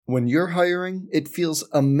When you're hiring, it feels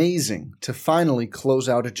amazing to finally close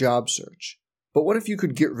out a job search. But what if you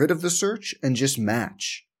could get rid of the search and just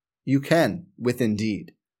match? You can with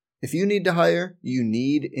Indeed. If you need to hire, you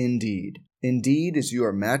need Indeed. Indeed is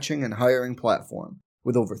your matching and hiring platform.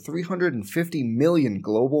 With over 350 million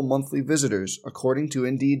global monthly visitors, according to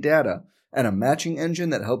Indeed data, and a matching engine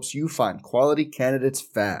that helps you find quality candidates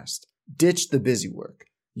fast. Ditch the busy work.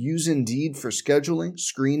 Use Indeed for scheduling,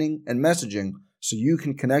 screening, and messaging so you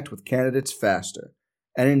can connect with candidates faster.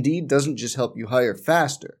 And Indeed doesn't just help you hire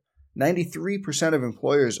faster. 93% of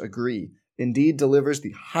employers agree Indeed delivers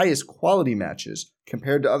the highest quality matches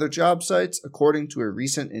compared to other job sites, according to a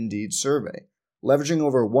recent Indeed survey. Leveraging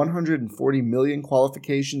over 140 million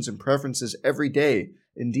qualifications and preferences every day,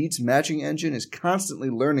 Indeed's matching engine is constantly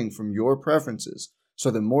learning from your preferences, so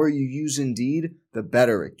the more you use Indeed, the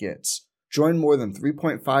better it gets. Join more than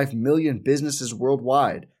 3.5 million businesses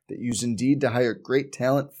worldwide that use Indeed to hire great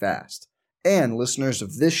talent fast. And listeners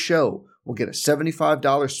of this show will get a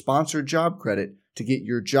 $75 sponsored job credit to get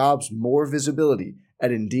your jobs more visibility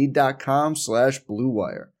at Indeed.com/Blue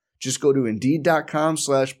Wire. Just go to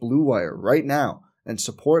Indeed.com/Blue Wire right now and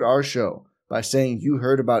support our show by saying you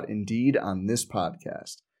heard about Indeed on this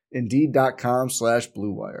podcast.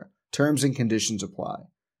 Indeed.com/Blue Wire. Terms and conditions apply.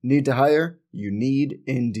 Need to hire? You need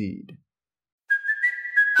Indeed.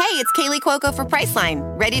 Hey, it's Kaylee Cuoco for Priceline.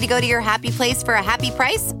 Ready to go to your happy place for a happy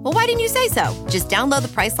price? Well, why didn't you say so? Just download the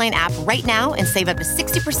Priceline app right now and save up to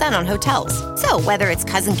 60% on hotels. So whether it's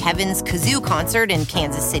Cousin Kevin's Kazoo Concert in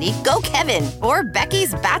Kansas City, go Kevin, or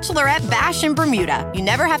Becky's Bachelorette Bash in Bermuda, you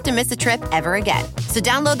never have to miss a trip ever again. So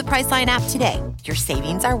download the Priceline app today. Your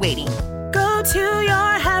savings are waiting. Go to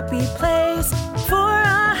your happy place for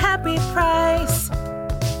a happy price.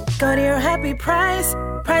 Go to your happy price,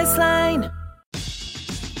 Priceline.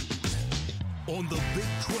 On the Big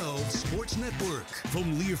 12 Sports Network from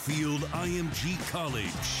Learfield IMG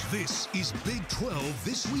College, this is Big 12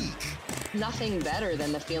 This Week. Nothing better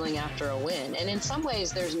than the feeling after a win. And in some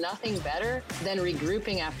ways, there's nothing better than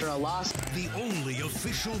regrouping after a loss. The only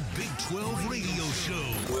official Big 12 radio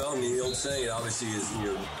show. Well, the old saying obviously is,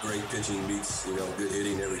 great pitching beats, good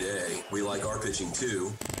hitting every day. We like our pitching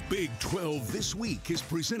too. Big 12 This Week is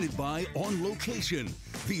presented by On Location,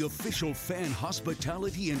 the official fan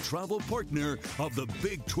hospitality and travel partner of the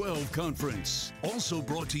Big 12 Conference. Also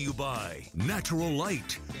brought to you by Natural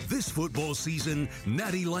Light. This football season,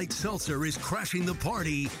 Natty Light Seltzer is crashing the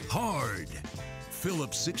party hard.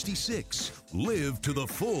 Phillips 66, live to the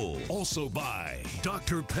full. Also by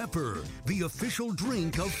Dr. Pepper, the official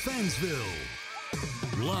drink of Fansville.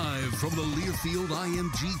 Live from the Learfield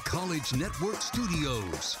IMG College Network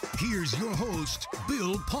studios, here's your host,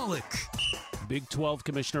 Bill Pollock. Big 12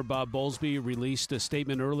 Commissioner Bob Bowlesby released a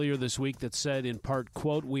statement earlier this week that said, in part,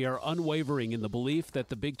 quote, "We are unwavering in the belief that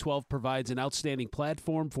the Big 12 provides an outstanding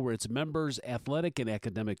platform for its members' athletic and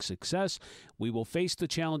academic success. We will face the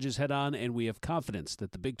challenges head-on, and we have confidence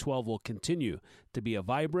that the Big 12 will continue to be a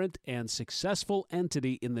vibrant and successful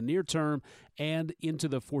entity in the near term and into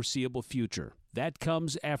the foreseeable future." That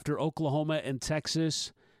comes after Oklahoma and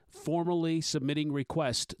Texas formally submitting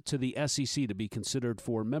requests to the SEC to be considered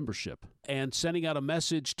for membership and sending out a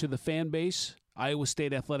message to the fan base. Iowa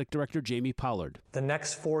State Athletic Director Jamie Pollard. The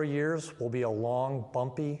next 4 years will be a long,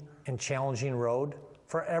 bumpy, and challenging road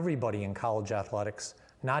for everybody in college athletics,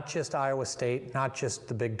 not just Iowa State, not just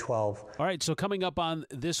the Big 12. All right, so coming up on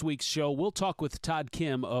this week's show, we'll talk with Todd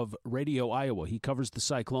Kim of Radio Iowa. He covers the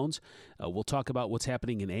Cyclones. We'll talk about what's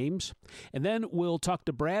happening in Ames. And then we'll talk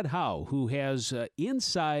to Brad Howe, who has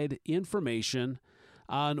inside information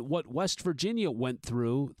on what West Virginia went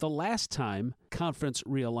through the last time conference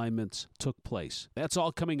realignments took place. That's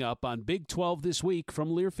all coming up on Big 12 This Week from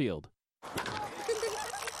Learfield.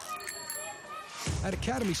 At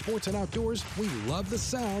Academy Sports and Outdoors, we love the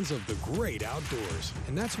sounds of the great outdoors.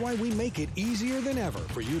 And that's why we make it easier than ever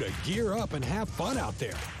for you to gear up and have fun out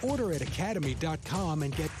there. Order at academy.com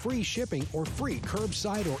and get free shipping or free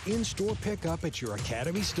curbside or in-store pickup at your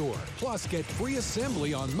Academy store. Plus, get free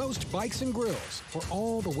assembly on most bikes and grills for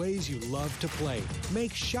all the ways you love to play.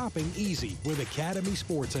 Make shopping easy with Academy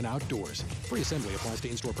Sports and Outdoors. Free assembly applies to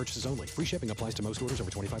in-store purchases only. Free shipping applies to most orders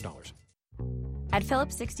over $25. At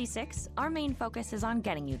Phillips 66, our main focus is on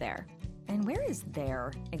getting you there. And where is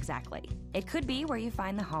there exactly? It could be where you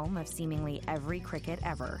find the home of seemingly every cricket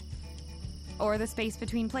ever. Or the space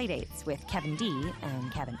between playdates with Kevin D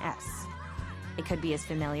and Kevin S. It could be as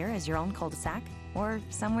familiar as your own cul-de-sac, or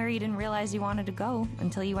somewhere you didn't realize you wanted to go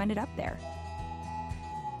until you ended up there.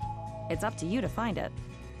 It's up to you to find it,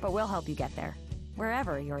 but we'll help you get there.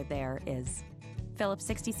 Wherever your there is. Phillips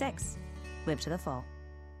 66. Live to the full.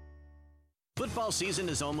 Football season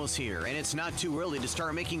is almost here, and it's not too early to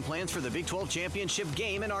start making plans for the Big 12 Championship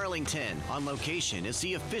game in Arlington. On Location is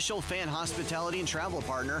the official fan hospitality and travel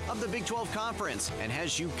partner of the Big 12 Conference and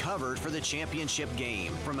has you covered for the championship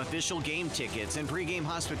game. From official game tickets and pregame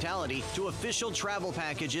hospitality to official travel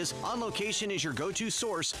packages, On Location is your go-to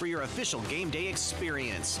source for your official game day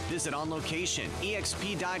experience. Visit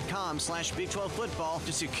onlocationexp.com/Big 12 football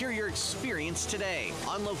to secure your experience today.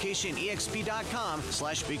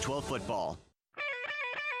 onlocationexp.com/Big 12 football.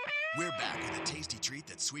 We're back with a tasty treat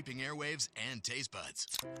that's sweeping airwaves and taste buds.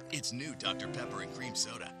 It's new Dr. Pepper and Cream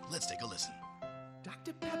Soda. Let's take a listen.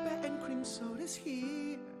 Dr. Pepper and Cream Soda's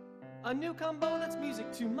here. A new combo that's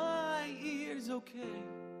music to my ears, okay.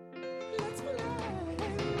 Let's play.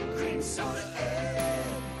 Cream Soda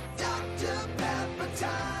and Dr. Pepper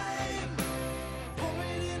time. Pour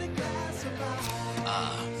it in a glass of ice.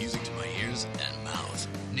 Ah, music to my ears and mouth.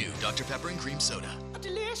 New Dr. Pepper and Cream Soda. A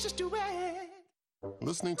delicious duet.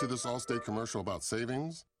 Listening to this Allstate commercial about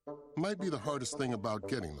savings might be the hardest thing about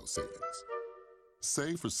getting those savings.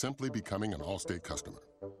 Save for simply becoming an Allstate customer.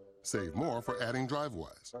 Save more for adding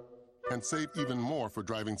DriveWise. And save even more for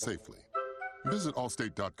driving safely. Visit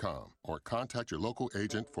Allstate.com or contact your local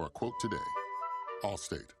agent for a quote today.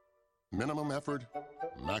 Allstate. Minimum effort,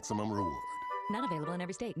 maximum reward. Not available in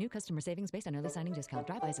every state. New customer savings based on early signing discount.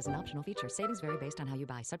 DriveWise is an optional feature. Savings vary based on how you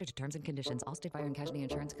buy. Subject to terms and conditions. Allstate Fire and Casualty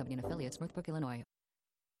Insurance Company and affiliates. Northbrook, Illinois.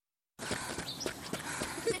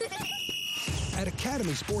 At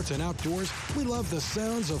Academy Sports and Outdoors, we love the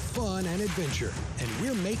sounds of fun and adventure, and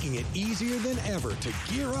we're making it easier than ever to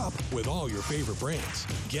gear up with all your favorite brands.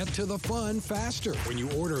 Get to the fun faster when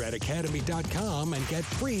you order at academy.com and get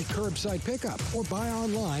free curbside pickup, or buy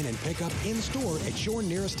online and pick up in-store at your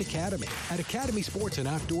nearest Academy. At Academy Sports and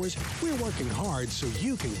Outdoors, we're working hard so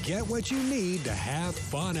you can get what you need to have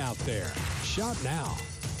fun out there. Shop now.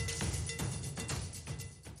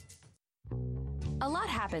 A lot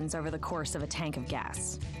happens over the course of a tank of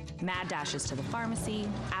gas. Mad dashes to the pharmacy,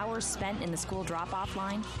 hours spent in the school drop-off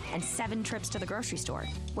line, and 7 trips to the grocery store.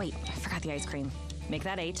 Wait, I forgot the ice cream. Make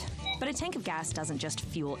that 8. But a tank of gas doesn't just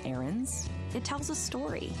fuel errands. It tells a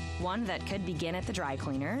story. One that could begin at the dry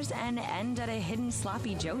cleaners and end at a hidden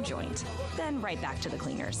Sloppy Joe joint. Then right back to the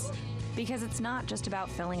cleaners. Because it's not just about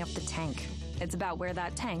filling up the tank. It's about where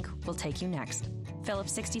that tank will take you next.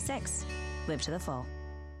 Phillips 66. Live to the full.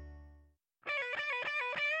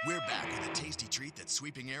 We're back with a tasty treat that's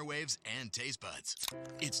sweeping airwaves and taste buds.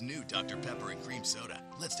 It's new Dr. Pepper and Cream Soda.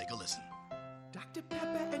 Let's take a listen. Dr.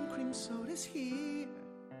 Pepper and Cream Soda's here.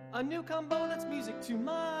 A new combo that's music to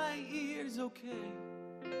my ears, okay.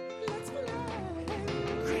 Let's play.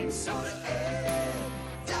 Cream Soda and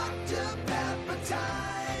Dr. Pepper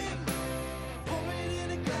time. Pour it in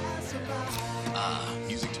a glass of ice. Ah,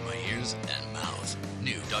 music to my ears and mouth.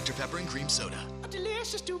 New Dr. Pepper and Cream Soda. A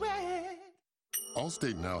delicious duet.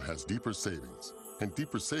 Allstate now has deeper savings, and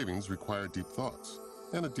deeper savings require deep thoughts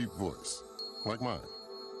and a deep voice, like mine.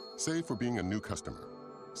 Save for being a new customer.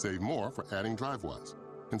 Save more for adding DriveWise,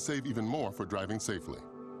 and save even more for driving safely.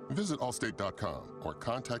 Visit Allstate.com or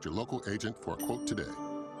contact your local agent for a quote today.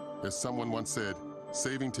 As someone once said,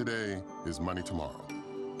 saving today is money tomorrow.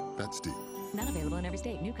 That's deep. Not available in every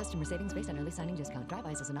state. New customer savings based on early signing discount.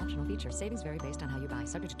 DriveWise is an optional feature. Savings vary based on how you buy.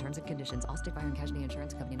 Subject to terms and conditions. Allstate Fire and Casualty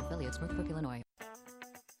Insurance Company and affiliates. Northbrook, Illinois.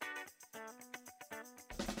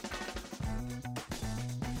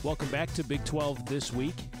 Welcome back to Big 12 This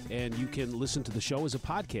Week, and you can listen to the show as a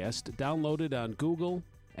podcast. Download it on Google,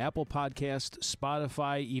 Apple Podcast,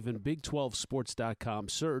 Spotify, even Big12Sports.com.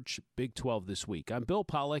 Search Big 12 This Week. I'm Bill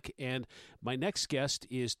Pollack, and my next guest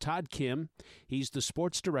is Todd Kim. He's the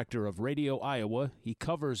sports director of Radio Iowa. He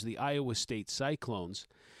covers the Iowa State Cyclones.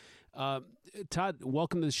 Todd,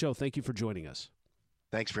 welcome to the show. Thank you for joining us.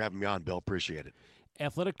 Thanks for having me on, Bill. Appreciate it.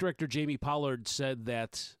 Athletic Director Jamie Pollard said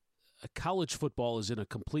that college football is in a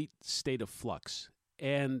complete state of flux.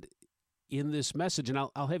 And in this message, and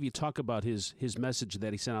I'll have you talk about his message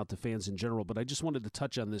that he sent out to fans in general, but I just wanted to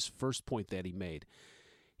touch on this first point that he made.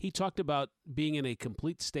 He talked about being in a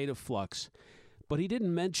complete state of flux, but he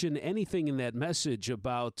didn't mention anything in that message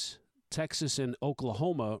about Texas and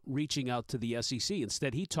Oklahoma reaching out to the SEC.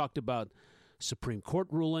 Instead, he talked about Supreme Court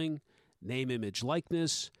ruling, name, image,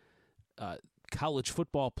 likeness, college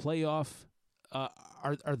football playoff.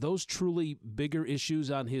 Are those truly bigger issues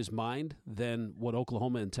on his mind than what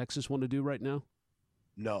Oklahoma and Texas want to do right now?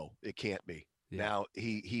 No, it can't be. Yeah. Now,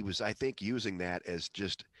 he was, I think, using that as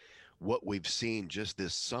just what we've seen just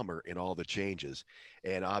this summer in all the changes.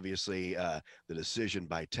 And obviously, the decision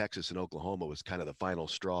by Texas and Oklahoma was kind of the final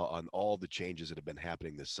straw on all the changes that have been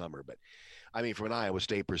happening this summer. But, I mean, from an Iowa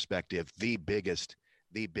State perspective, the biggest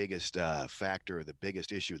the biggest factor, the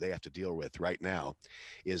biggest issue they have to deal with right now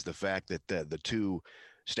is the fact that the two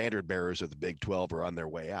standard bearers of the Big 12 are on their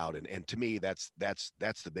way out. And to me, that's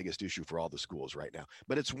the biggest issue for all the schools right now.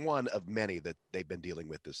 But it's one of many that they've been dealing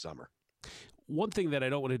with this summer. One thing that I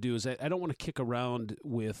don't want to do is I don't want to kick around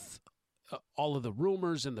with all of the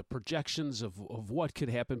rumors and the projections of what could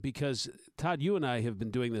happen, because, Todd, you and I have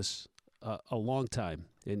been doing this a long time,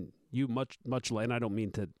 and you much, and I don't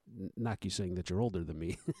mean to knock you saying that you're older than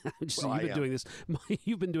me.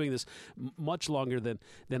 You've been doing this much longer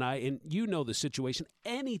than I, and you know the situation.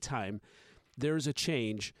 Anytime there's a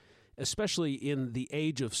change, especially in the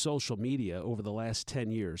age of social media over the last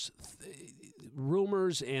 10 years,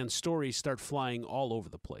 rumors and stories start flying all over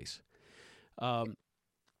the place.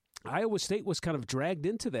 Iowa State was kind of dragged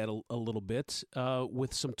into that a little bit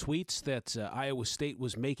with some tweets that Iowa State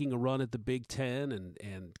was making a run at the Big Ten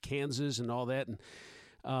and Kansas and all that.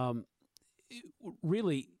 And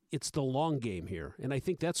really, it's the long game here. And I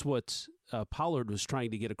think that's what Pollard was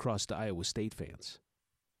trying to get across to Iowa State fans.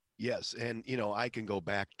 Yes, and, I can go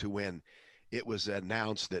back to when it was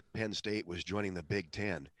announced that Penn State was joining the Big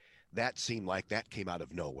Ten. That seemed like that came out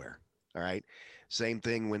of nowhere, all right? Same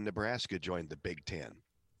thing when Nebraska joined the Big Ten.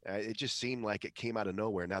 It just seemed like it came out of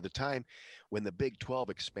nowhere. Now, the time when the Big 12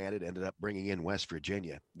 expanded, ended up bringing in West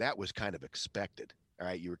Virginia, that was kind of expected. All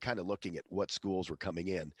right, you were kind of looking at what schools were coming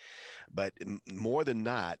in. But more than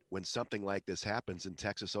not, when something like this happens, in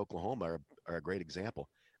Texas, Oklahoma are a great example.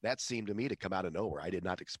 That seemed to me to come out of nowhere. I did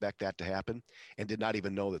not expect that to happen and did not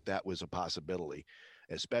even know that that was a possibility,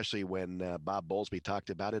 especially when Bob Bowlesby talked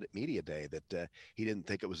about it at Media Day, that he didn't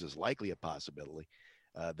think it was as likely a possibility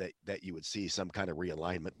that you would see some kind of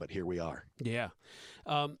realignment, but here we are. Yeah.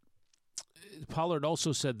 Pollard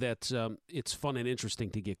also said that it's fun and interesting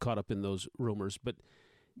to get caught up in those rumors, but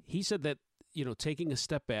he said that, taking a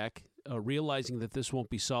step back, realizing that this won't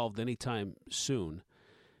be solved anytime soon,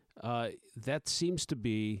 that seems to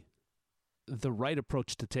be the right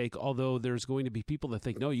approach to take, although there's going to be people that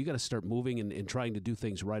think, no, you got to start moving and trying to do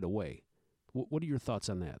things right away. What are your thoughts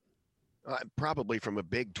on that? Probably from a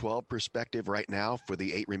Big 12 perspective right now, for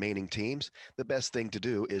the 8 remaining teams, the best thing to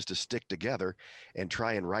do is to stick together and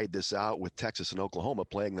try and ride this out with Texas and Oklahoma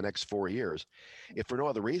playing the next 4 years. If for no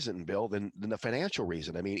other reason, Bill, than the financial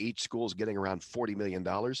reason. I mean, each school is getting around $40 million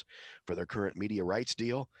for their current media rights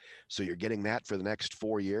deal. So you're getting that for the next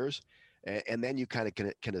 4 years. And then you kind of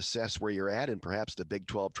can assess where you're at, and perhaps the Big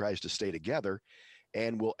 12 tries to stay together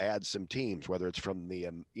and will add some teams, whether it's from the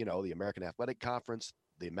American Athletic Conference,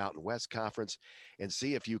 the Mountain West Conference, and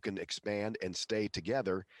see if you can expand and stay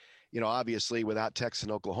together. Obviously without Texas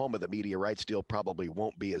and Oklahoma, the media rights deal probably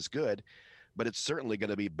won't be as good, but it's certainly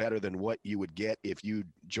going to be better than what you would get if you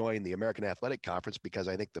join the American Athletic Conference, because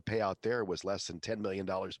I think the payout there was less than $10 million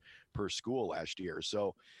per school last year.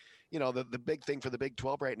 So, the big thing for the Big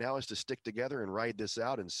 12 right now is to stick together and ride this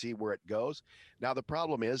out and see where it goes. Now, the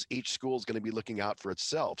problem is each school is going to be looking out for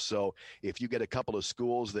itself. So if you get a couple of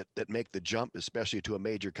schools that make the jump, especially to a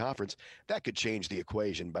major conference, that could change the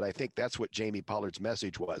equation. But I think that's what Jamie Pollard's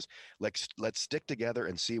message was. Let's stick together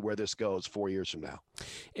and see where this goes 4 years from now.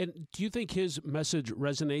 And do you think his message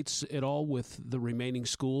resonates at all with the remaining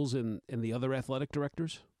schools and the other athletic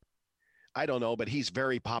directors? I don't know, but he's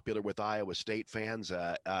very popular with Iowa State fans.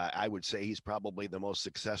 I would say he's probably the most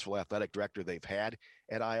successful athletic director they've had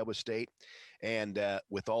at Iowa State. And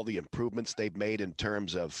with all the improvements they've made in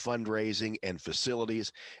terms of fundraising and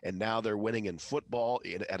facilities, and now they're winning in football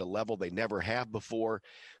at a level they never have before.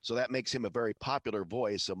 So that makes him a very popular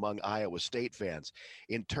voice among Iowa State fans.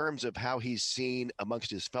 In terms of how he's seen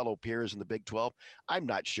amongst his fellow peers in the Big 12, I'm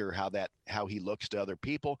not sure how he looks to other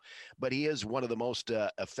people, but he is one of the most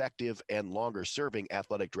effective and longer serving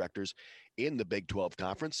athletic directors in the Big 12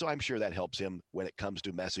 conference. So I'm sure that helps him when it comes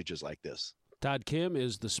to messages like this. Todd Kim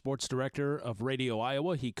is the sports director of Radio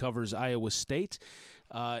Iowa. He covers Iowa State,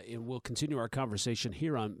 and we'll continue our conversation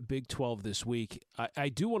here on Big 12 this week. I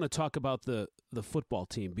do want to talk about the football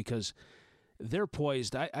team, because they're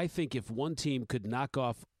poised. I think if one team could knock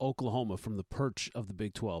off Oklahoma from the perch of the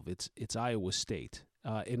Big 12, it's Iowa State,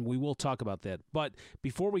 and we will talk about that. But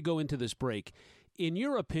before we go into this break, in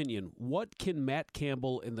your opinion, what can Matt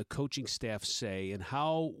Campbell and the coaching staff say, and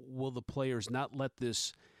how will the players not let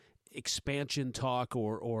this expansion talk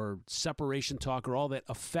or separation talk or all that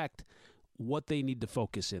affect what they need to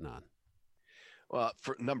focus in on? Well,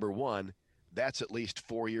 for number one, that's at least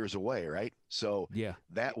 4 years away, right? So yeah,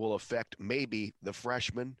 that will affect maybe the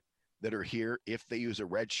freshmen that are here if they use a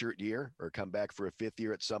redshirt year or come back for a 5th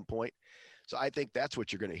year at some point. So I think that's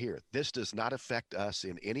what you're going to hear. This does not affect us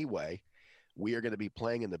in any way. we are going to be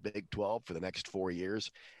playing in the Big 12 for the next 4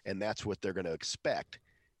 years, and that's what they're going to expect.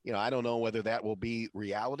 I don't know whether that will be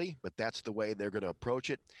reality, but that's the way they're going to approach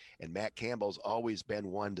it. And Matt Campbell's always been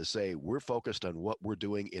one to say, we're focused on what we're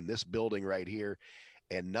doing in this building right here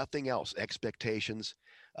and nothing else. Expectations,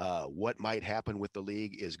 what might happen with the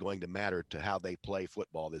league is going to matter to how they play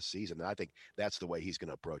football this season. And I think that's the way he's going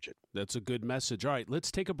to approach it. That's a good message. All right,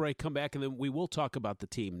 let's take a break, come back, and then we will talk about the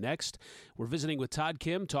team. Next, we're visiting with Todd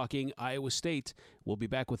Kim, talking Iowa State. We'll be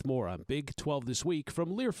back with more on Big 12 This Week from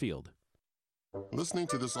Learfield. Listening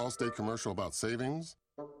to this Allstate commercial about savings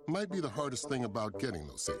might be the hardest thing about getting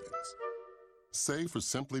those savings. Save for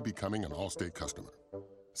simply becoming an Allstate customer.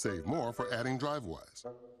 Save more for adding DriveWise.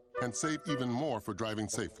 And save even more for driving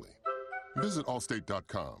safely. Visit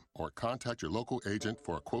Allstate.com or contact your local agent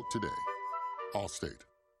for a quote today. Allstate.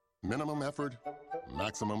 Minimum effort,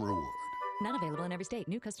 maximum reward. Not available in every state.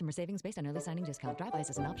 New customer savings based on early signing discount. DriveWise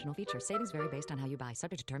is an optional feature. Savings vary based on how you buy.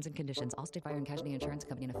 Subject to terms and conditions. Allstate Fire and Casualty Insurance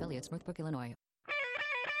Company and affiliates, Northbrook, Illinois.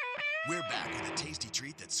 We're back with a tasty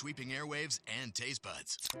treat that's sweeping airwaves and taste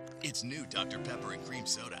buds. It's new Dr. Pepper and Cream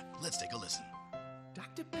Soda. Let's take a listen.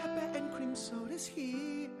 Dr. Pepper and Cream Soda's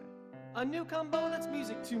here. A new combo that's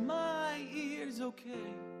music to my ears, okay.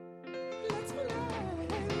 Let's play.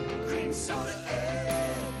 Cream Soda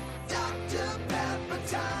and Dr. Pepper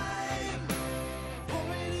time.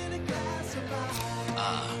 Pour it in a glass of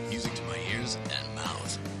ice. Music to my ears and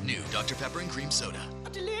mouth. New Dr. Pepper and Cream Soda. A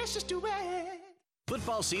delicious duet.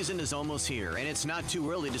 Football season is almost here, and it's not too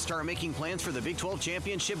early to start making plans for the Big 12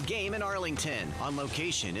 Championship game in Arlington. On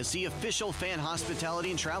Location is the official fan hospitality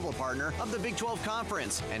and travel partner of the Big 12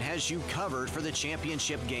 Conference and has you covered for the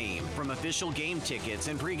championship game. From official game tickets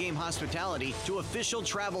and pregame hospitality to official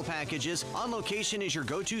travel packages, On Location is your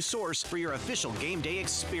go-to source for your official game day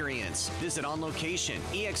experience. Visit On Location,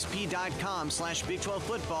 exp.com/Big 12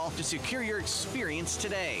 football to secure your experience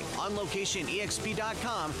today. On Location,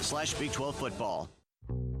 exp.com/Big 12 football.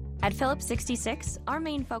 At Phillips 66, our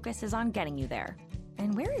main focus is on getting you there.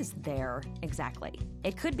 And where is there exactly?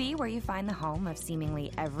 It could be where you find the home of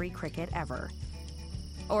seemingly every cricket ever.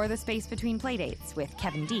 Or the space between playdates with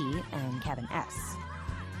Kevin D and Kevin S.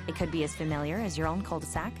 It could be as familiar as your own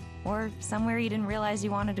cul-de-sac, or somewhere you didn't realize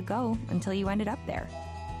you wanted to go until you ended up there.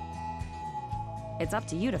 It's up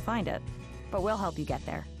to you to find it, but we'll help you get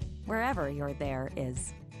there, wherever your there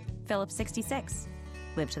is. Phillips 66.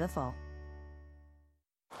 Live to the full.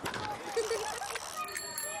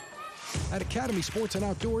 At Academy Sports and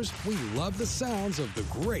Outdoors, we love the sounds of the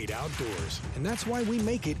great outdoors. And that's why we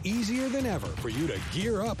make it easier than ever for you to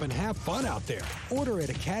gear up and have fun out there. Order at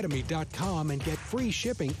Academy.com and get free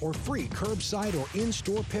shipping or free curbside or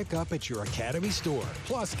in-store pickup at your Academy store.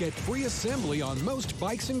 Plus, get free assembly on most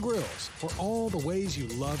bikes and grills for all the ways you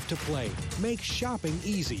love to play. Make shopping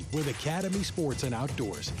easy with Academy Sports and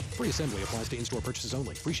Outdoors. Free assembly applies to in-store purchases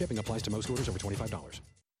only. Free shipping applies to most orders over $25.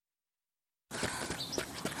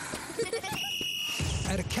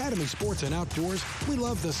 At Academy Sports and Outdoors, we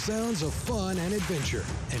love the sounds of fun and adventure,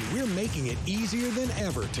 and we're making it easier than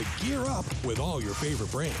ever to gear up with all your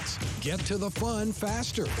favorite brands. Get to the fun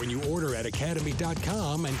faster when you order at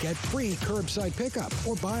Academy.com and get free curbside pickup,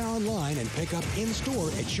 or buy online and pick up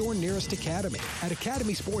in-store at your nearest Academy. At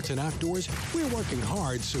Academy Sports and Outdoors, we're working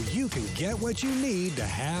hard so you can get what you need to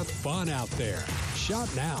have fun out there. Shop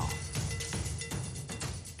now.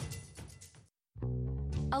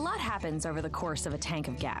 A lot happens over the course of a tank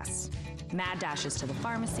of gas. Mad dashes to the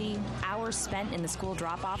pharmacy, hours spent in the school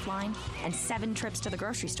drop-off line, and 7 trips to the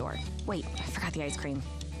grocery store. Wait, I forgot the ice cream.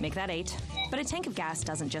 Make that 8. But a tank of gas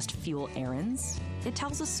doesn't just fuel errands. It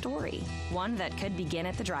tells a story. One that could begin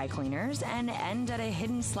at the dry cleaners and end at a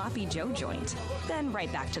hidden sloppy Joe joint. Then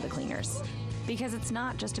right back to the cleaners. Because it's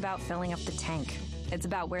not just about filling up the tank. It's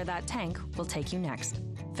about where that tank will take you next.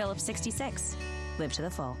 Phillips 66. Live to the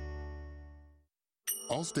full.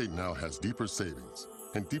 Allstate now has deeper savings,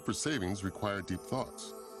 and deeper savings require deep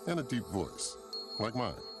thoughts and a deep voice, like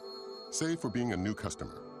mine. Save for being a new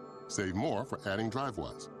customer. Save more for adding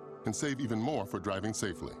DriveWise, and save even more for driving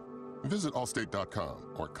safely. Visit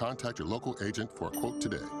Allstate.com or contact your local agent for a quote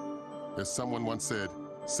today. As someone once said,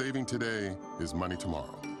 saving today is money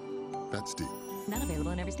tomorrow. That's deep. Not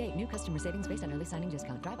available in every state. New customer savings based on early signing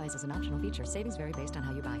discount. DriveWise is an optional feature. Savings vary based on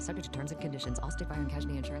how you buy. Subject to terms and conditions. Allstate Fire and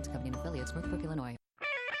Casualty Insurance Company and affiliates, Northbrook, Illinois.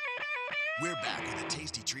 We're back with a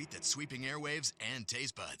tasty treat that's sweeping airwaves and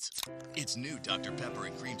taste buds. It's new Dr. Pepper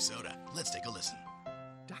and Cream Soda. Let's take a listen.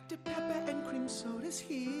 Dr. Pepper and Cream Soda's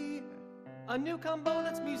here. A new combo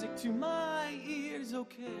that's music to my ears,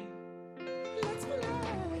 okay. Let's play.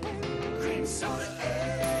 Cream Soda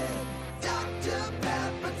and Dr.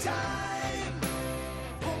 Pepper time.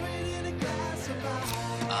 Pour it in a glass.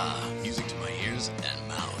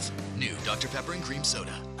 Dr. Pepper and Cream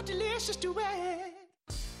Soda. A delicious duet.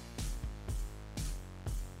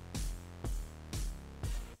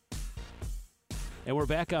 And we're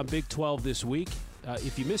back on Big 12 this week.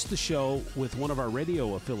 If you missed the show with one of our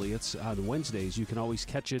radio affiliates on Wednesdays, you can always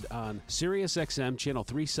catch it on SiriusXM Channel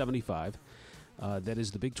 375. That is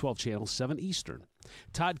the Big 12 channel, 7 Eastern.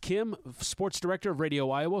 Todd Kim, sports director of Radio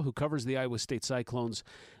Iowa, who covers the Iowa State Cyclones,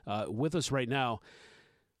 with us right now.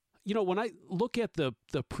 You know, when I look at the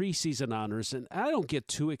preseason honors, and I don't get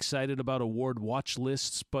too excited about award watch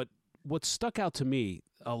lists, but what stuck out to me,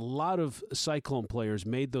 a lot of Cyclone players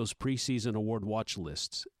made those preseason award watch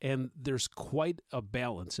lists, and there's quite a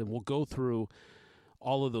balance, and we'll go through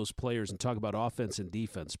all of those players and talk about offense and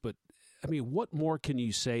defense. But, I mean, what more can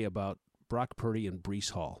you say about Brock Purdy and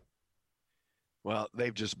Breece Hall? Well,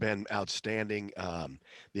 they've just been outstanding.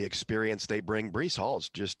 The experience they bring. Breece Hall is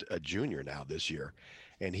just a junior now this year,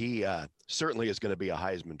 and he certainly is going to be a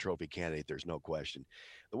Heisman Trophy candidate. There's no question.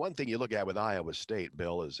 The one thing you look at with Iowa State,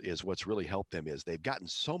 Bill, is what's really helped them is they've gotten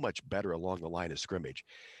so much better along the line of scrimmage.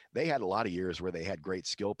 They had a lot of years where they had great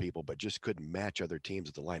skill people, but just couldn't match other teams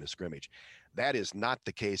at the line of scrimmage. That is not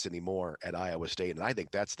the case anymore at Iowa State, and I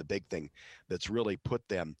think that's the big thing that's really put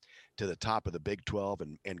them to the top of the Big 12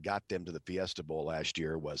 and got them to the Fiesta Bowl last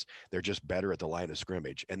year. Was they're just better at the line of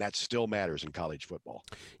scrimmage, and that still matters in college football.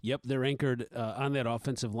 Yep, they're anchored on that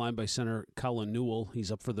offensive line by center Colin Newell.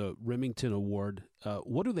 He's up for the Remington Award.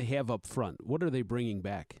 What do they have up front? What are they bringing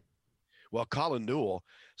back? Well, Colin Newell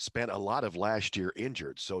spent a lot of last year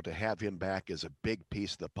injured, so to have him back is a big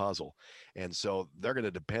piece of the puzzle. And so they're going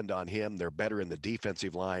to depend on him. They're better in the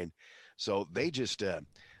defensive line. So they just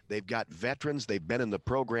they've got veterans. They've been in the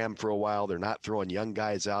program for a while. They're not throwing young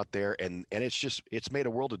guys out there. And it's made a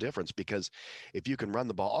world of difference, because if you can run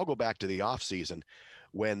the ball, I'll go back to the offseason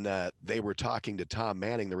when they were talking to Tom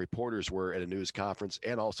Manning, the reporters were at a news conference,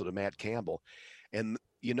 and also to Matt Campbell. And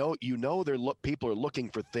people are looking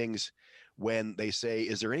for things when they say,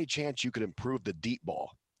 is there any chance you could improve the deep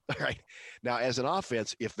ball? All right. Now, as an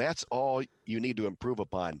offense, if that's all you need to improve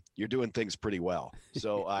upon, you're doing things pretty well.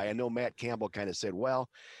 So I know Matt Campbell kind of said, well,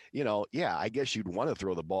 yeah, I guess you'd want to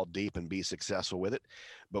throw the ball deep and be successful with it.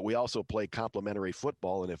 But we also play complementary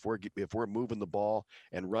football. And if we're moving the ball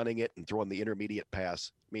and running it and throwing the intermediate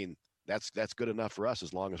pass, I mean, that's good enough for us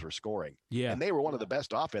as long as we're scoring. Yeah. And they were one of the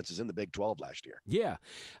best offenses in the Big 12 last year. Yeah.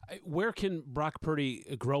 Where can Brock Purdy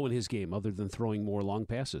grow in his game other than throwing more long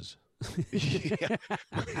passes?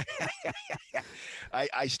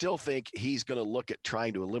 I still think he's going to look at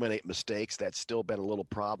trying to eliminate mistakes. That's still been a little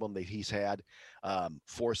problem that he's had,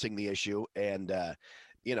 forcing the issue. And,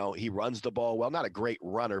 he runs the ball well, not a great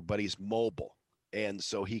runner, but he's mobile. And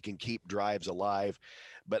so he can keep drives alive.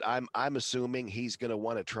 But I'm assuming he's going to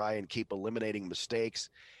want to try and keep eliminating mistakes.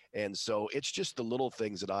 And so it's just the little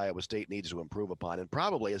things that Iowa State needs to improve upon. And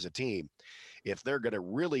probably as a team, if they're going to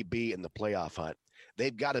really be in the playoff hunt,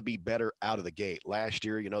 they've got to be better out of the gate. Last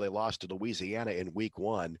year, they lost to Louisiana in week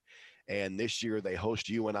 1. And this year they host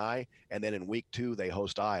UNI. And then in week 2, they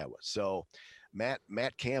host Iowa. So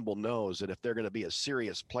Matt Campbell knows that if they're going to be a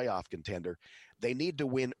serious playoff contender, they need to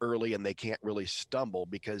win early, and they can't really stumble,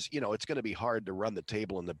 because, it's going to be hard to run the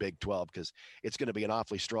table in the Big 12, because it's going to be an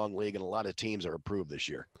awfully strong league, and a lot of teams are improved this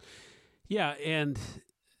year. Yeah, and,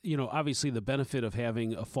 obviously the benefit of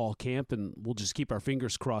having a fall camp, and we'll just keep our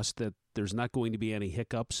fingers crossed that there's not going to be any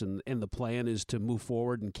hiccups, and the plan is to move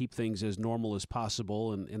forward and keep things as normal as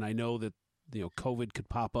possible. And I know that COVID could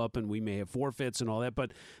pop up and we may have forfeits and all that,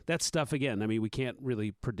 but that stuff, again, I mean, we can't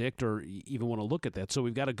really predict or even want to look at that. So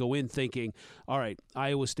we've got to go in thinking, all right,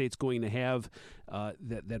 Iowa State's going to have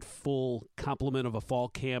that full complement of a fall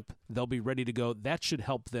camp. They'll be ready to go. That should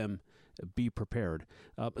help them be prepared,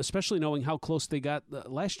 especially knowing how close they got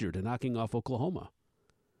last year to knocking off Oklahoma.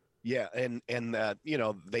 Yeah, and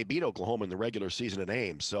they beat Oklahoma in the regular season at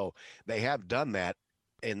Ames, so they have done that.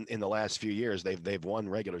 In the last few years, they've won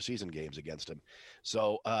regular season games against him.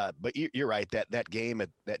 So, but you're right, that game,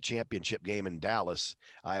 that championship game in Dallas,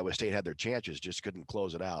 Iowa State had their chances, just couldn't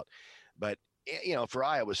close it out. But for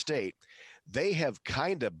Iowa State, they have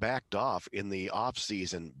kind of backed off in the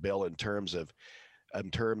offseason, Bill, in terms of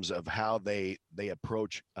how they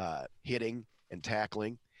approach hitting and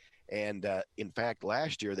tackling. And in fact,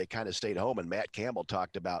 last year they kind of stayed home, and Matt Campbell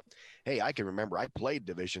talked about, hey, I can remember I played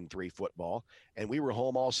Division III football and we were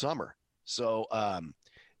home all summer. So,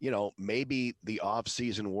 maybe the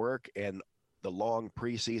off-season work and the long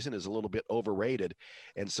preseason is a little bit overrated.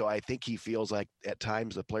 And so I think he feels like at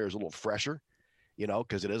times the player's a little fresher,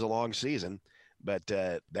 because it is a long season. But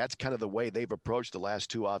that's kind of the way they've approached the last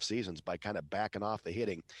 2 off seasons, by kind of backing off the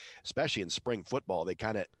hitting, especially in spring football. They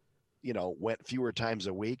kind of went fewer times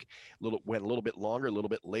a week, went a little bit longer, a little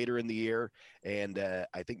bit later in the year. And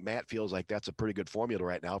I think Matt feels like that's a pretty good formula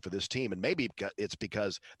right now for this team. And maybe it's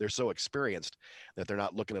because they're so experienced that they're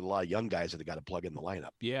not looking at a lot of young guys that they got to plug in the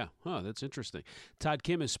lineup. Yeah. That's interesting. Todd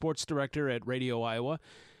Kim is sports director at Radio Iowa.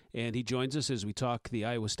 And he joins us as we talk the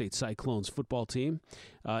Iowa State Cyclones football team.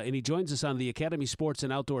 And he joins us on the Academy Sports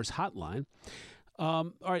and Outdoors hotline.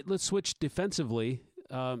 All right, let's switch defensively.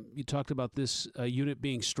 You talked about this unit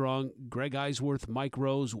being strong. Greg Eisworth, Mike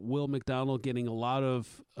Rose, Will McDonald getting a lot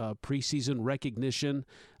of preseason recognition.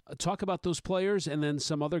 Talk about those players and then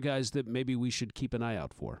some other guys that maybe we should keep an eye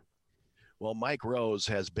out for. Well, Mike Rose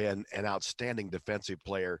has been an outstanding defensive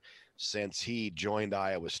player since he joined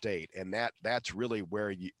Iowa State, and that's really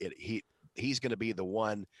where he's going to be the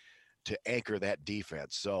one to anchor that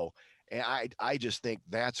defense. So and I just think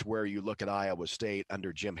that's where you look at Iowa State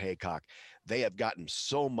under Jim Haycock. They have gotten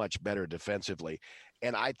so much better defensively,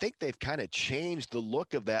 and I think they've kind of changed the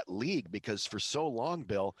look of that league because for so long,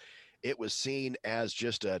 Bill, it was seen as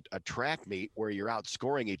just a track meet where you're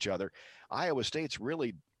outscoring each other. Iowa State's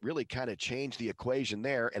really kind of changed the equation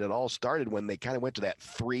there, and it all started when they kind of went to that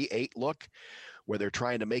 3-8 look where they're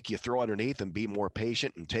trying to make you throw underneath and be more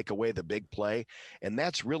patient and take away the big play. And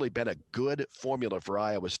that's really been a good formula for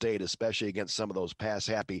Iowa State, especially against some of those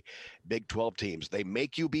pass-happy Big 12 teams. They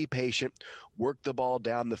make you be patient, work the ball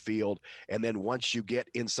down the field, and then once you get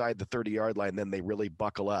inside the 30-yard line, then they really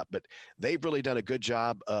buckle up. But they've really done a good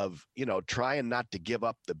job of, trying not to give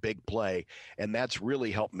up the big play, and that's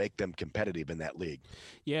really helped make them competitive in that league.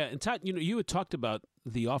 Yeah, and Todd, you had talked about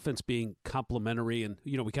the offense being complementary, and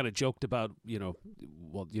we kind of joked about you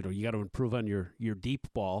got to improve on your deep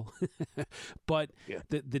ball, but yeah.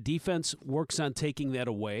 The defense works on taking that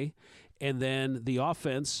away, and then the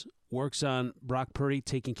offense works on Brock Purdy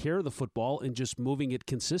taking care of the football and just moving it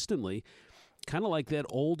consistently, kind of like that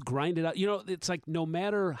old grinded out. It's like no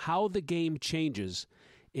matter how the game changes,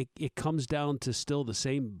 it comes down to still the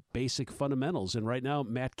same basic fundamentals. And right now,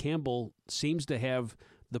 Matt Campbell seems to have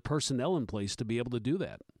the personnel in place to be able to do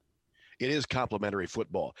that. It is complementary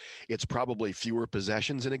football. It's probably fewer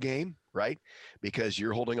possessions in a game, right? Because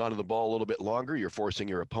you're holding on to the ball a little bit longer. You're forcing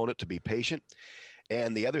your opponent to be patient.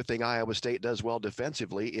 And the other thing Iowa State does well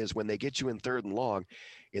defensively is when they get you in 3rd and long,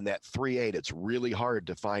 in that 3-8, it's really hard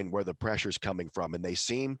to find where the pressure's coming from. And they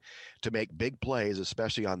seem to make big plays,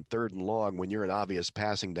 especially on 3rd and long when you're in obvious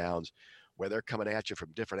passing downs, where they're coming at you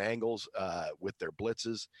from different angles with their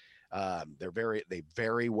blitzes. They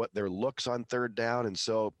vary what their looks on 3rd down. And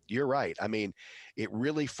so you're right. I mean, it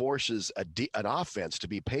really forces an offense to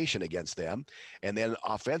be patient against them. And then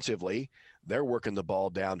offensively, they're working the ball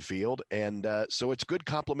downfield. And so it's good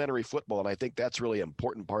complementary football. And I think that's really an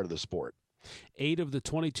important part of the sport. 8 of the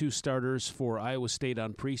 22 starters for Iowa State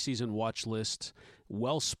on preseason watch lists,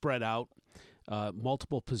 well spread out,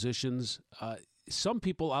 multiple positions. Some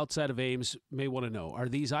people outside of Ames may want to know, are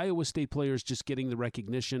these Iowa State players just getting the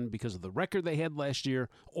recognition because of the record they had last year,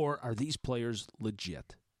 or are these players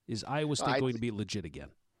legit? Is Iowa State going to be legit again?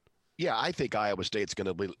 Yeah, I think Iowa State's going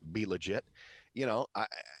to be legit.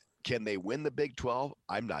 Can they win the Big 12?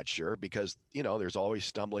 I'm not sure because, there's always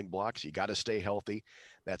stumbling blocks. You got to stay healthy.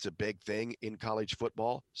 That's a big thing in college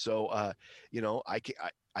football. So, I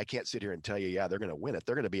can't sit here and tell you, yeah, they're going to win it.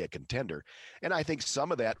 They're going to be a contender. And I think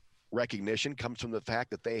some of that recognition comes from the fact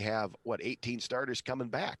that they have 18 starters coming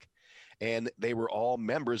back, and they were all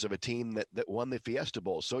members of a team that won the Fiesta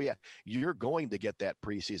Bowl. So yeah, you're going to get that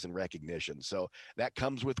preseason recognition. So that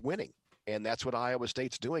comes with winning, and that's what Iowa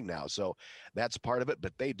State's doing now. So that's part of it,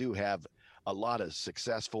 but they do have a lot of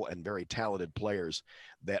successful and very talented players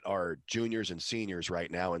that are juniors and seniors right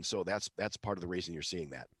now. And so that's part of the reason you're seeing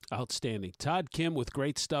that. Outstanding. Todd Kim with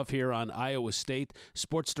great stuff here on Iowa State,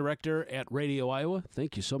 sports director at Radio Iowa.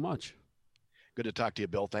 Thank you so much. Good to talk to you,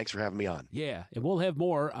 Bill. Thanks for having me on. Yeah, and we'll have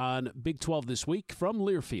more on Big 12 this week from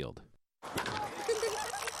Learfield.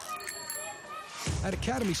 At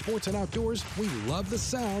Academy Sports and Outdoors, we love the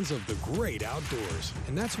sounds of the great outdoors.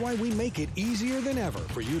 And that's why we make it easier than ever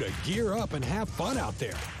for you to gear up and have fun out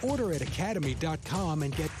there. Order at academy.com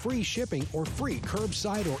and get free shipping or free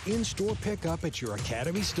curbside or in-store pickup at your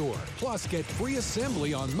Academy store. Plus, get free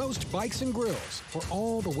assembly on most bikes and grills for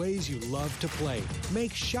all the ways you love to play.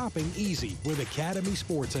 Make shopping easy with Academy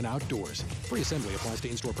Sports and Outdoors. Free assembly applies to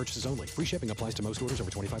in-store purchases only. Free shipping applies to most orders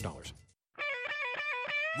over $25.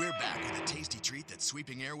 We're back with a tasty treat that's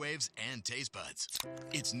sweeping airwaves and taste buds.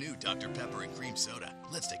 It's new Dr. Pepper and Cream Soda.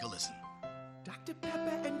 Let's take a listen. Dr.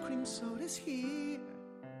 Pepper and Cream Soda's here.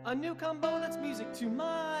 A new combo that's music to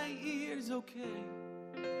my ears, okay.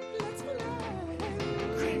 Let's play.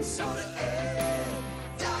 Cream Soda and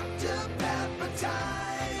Dr. Pepper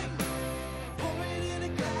time.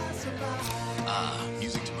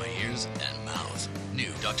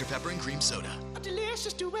 Dr. Pepper and Cream Soda. A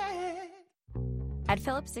delicious duet. At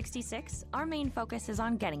Phillips 66, our main focus is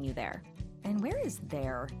on getting you there. And where is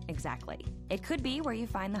there exactly? It could be where you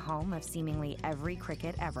find the home of seemingly every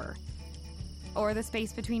cricket ever. Or the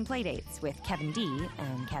space between playdates with Kevin D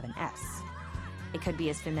and Kevin S. It could be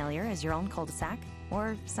as familiar as your own cul-de-sac,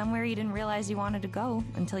 or somewhere you didn't realize you wanted to go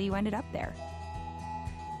until you ended up there.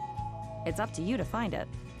 It's up to you to find it,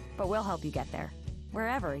 but we'll help you get there,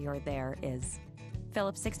 wherever your there is.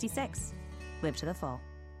 Phillips 66. Live to the full.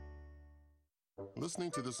 Listening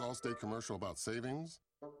to this Allstate commercial about savings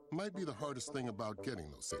might be the hardest thing about getting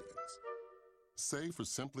those savings. Save for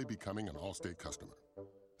simply becoming an Allstate customer.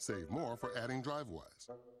 Save more for adding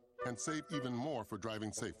DriveWise. And save even more for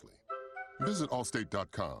driving safely. Visit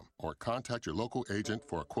Allstate.com or contact your local agent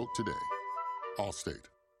for a quote today. Allstate.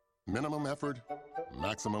 Minimum effort,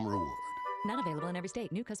 maximum reward. Not available in every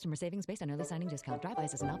state. New customer savings based on early signing discount.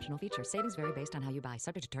 Drivewise is an optional feature. Savings vary based on how you buy.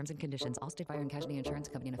 Subject to terms and conditions. Allstate Fire and Casualty Insurance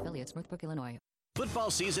Company and Affiliates, Northbrook, Illinois.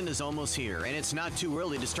 Football season is almost here, and it's not too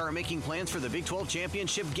early to start making plans for the Big 12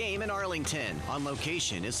 Championship game in Arlington. On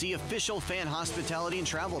Location is the official fan hospitality and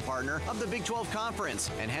travel partner of the Big 12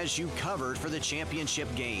 Conference and has you covered for the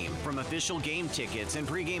championship game. From official game tickets and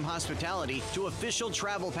pregame hospitality to official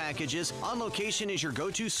travel packages, On Location is your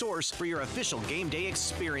go-to source for your official game day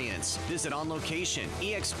experience. Visit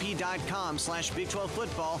onlocationexp.com/Big 12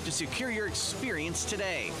 football to secure your experience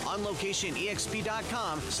today.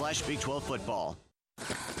 onlocationexp.com/Big 12 football.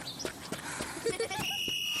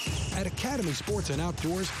 At Academy Sports and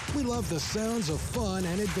Outdoors, we love the sounds of fun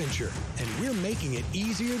and adventure, and we're making it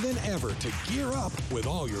easier than ever to gear up with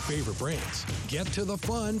all your favorite brands. Get to the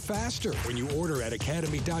fun faster when you order at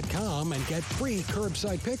academy.com and get free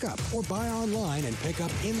curbside pickup, or buy online and pick up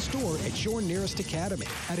in-store at your nearest Academy.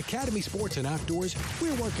 At Academy Sports and Outdoors,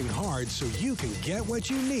 we're working hard so you can get what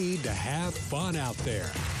you need to have fun out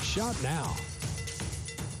there. Shop now.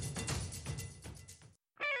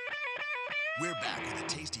 We're back with a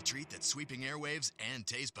tasty treat that's sweeping airwaves and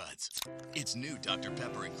taste buds. It's new Dr.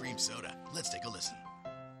 Pepper and Cream Soda. Let's take a listen.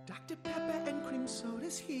 Dr. Pepper and Cream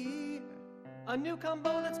Soda's here. A new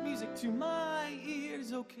combo that's music to my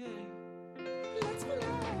ears, okay. Let's play.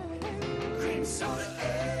 Cream Soda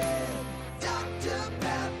and Dr.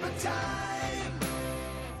 Pepper time.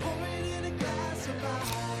 Pour it in a glass of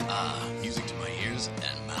ice. Ah, music to my ears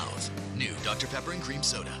and mouth. New Dr. Pepper and Cream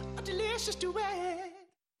Soda. A delicious duet.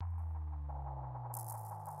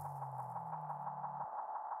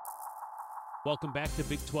 Welcome back to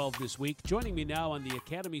Big 12 This Week. Joining me now on the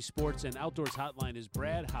Academy Sports and Outdoors Hotline is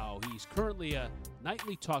Brad Howe. He's currently a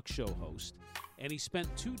nightly talk show host, and he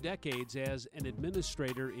spent 2 decades as an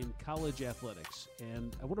administrator in college athletics.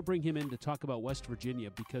 And I want to bring him in to talk about West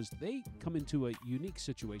Virginia because they come into a unique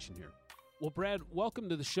situation here. Well, Brad, welcome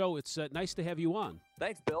to the show. It's nice to have you on.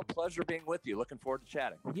 Thanks, Bill. Pleasure being with you. Looking forward to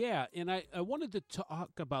chatting. Yeah, and I wanted to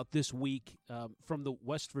talk about this week from the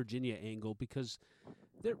West Virginia angle because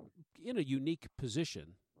they're in a unique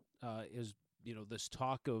position as, this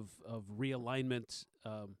talk of realignment,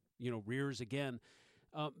 rears again,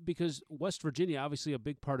 because West Virginia, obviously a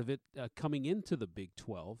big part of it coming into the Big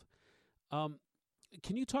 12.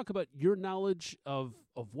 Can you talk about your knowledge of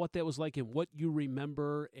what that was like and what you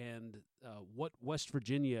remember and what West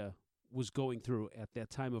Virginia was going through at that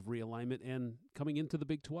time of realignment and coming into the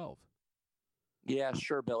Big 12? Yeah,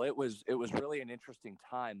 sure, Bill. It was really an interesting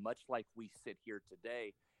time, much like we sit here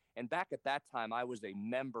today. And back at that time, I was a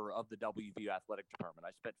member of the WVU athletic department.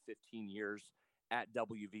 I spent 15 years at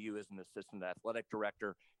WVU as an assistant athletic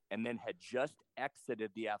director, and then had just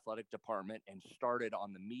exited the athletic department and started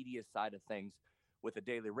on the media side of things with a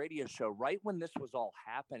daily radio show right when this was all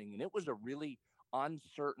happening. And it was a really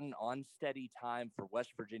uncertain, unsteady time for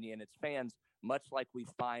West Virginia and its fans, much like they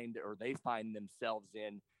find themselves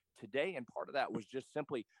in today. And part of that was just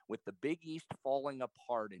simply with the Big East falling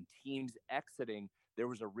apart and teams exiting, there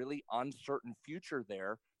was a really uncertain future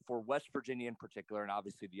there for West Virginia in particular, and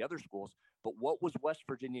obviously the other schools. But what was West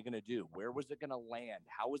Virginia going to do? Where was it going to land?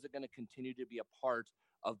 How was it going to continue to be a part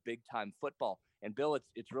of big-time football? And Bill,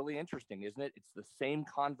 it's really interesting, isn't it? It's the same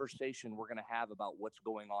conversation we're going to have about what's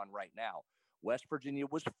going on right now. West Virginia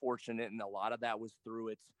was fortunate, and a lot of that was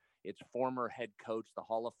through its former head coach, the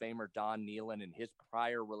Hall of Famer Don Nehlen, and his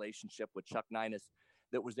prior relationship with Chuck Ninus,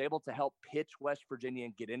 that was able to help pitch West Virginia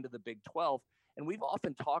and get into the Big 12. And we've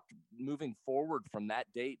often talked moving forward from that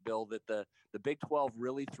date, Bill, that the Big 12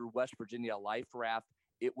 really threw West Virginia a life raft.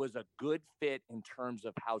 It was a good fit in terms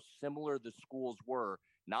of how similar the schools were,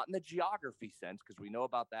 not in the geography sense, because we know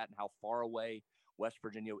about that and how far away West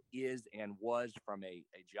Virginia is and was from a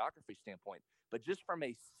geography standpoint, but just from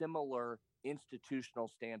a similar institutional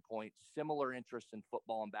standpoint, similar interest in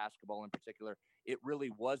football and basketball in particular, it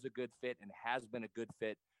really was a good fit and has been a good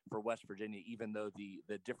fit for West Virginia, even though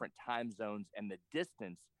the different time zones and the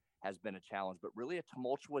distance has been a challenge. But really a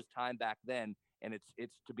tumultuous time back then. And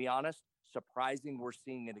it's to be honest, surprising we're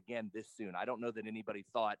seeing it again this soon. I don't know that anybody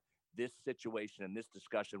thought this situation and this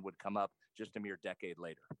discussion would come up just a mere decade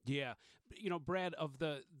later. Yeah. Brad, of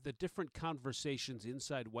the different conversations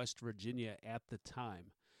inside West Virginia at the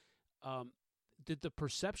time, did the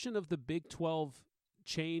perception of the Big 12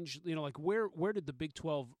 change? Where did the Big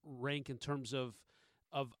 12 rank in terms of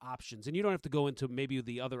options? And you don't have to go into maybe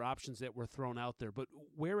the other options that were thrown out there, but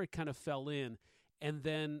where it kind of fell in. And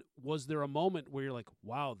then was there a moment where you're like,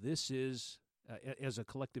 wow, this is, as a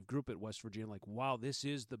collective group at West Virginia, like, wow, this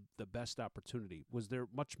is the best opportunity? Was there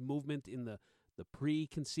much movement in the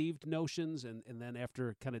preconceived notions and then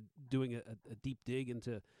after kind of doing a deep dig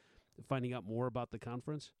into finding out more about the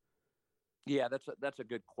conference? Yeah, that's a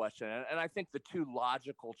good question. And I think the two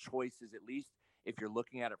logical choices, at least if you're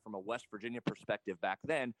looking at it from a West Virginia perspective back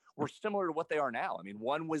then, were similar to what they are now. I mean,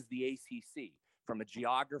 one was the ACC. From a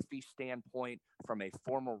geography standpoint, from a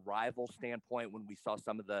former rival standpoint, when we saw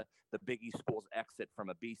some of the Big East schools exit from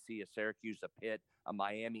a BC, a Syracuse, a Pitt, a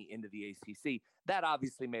Miami into the ACC, that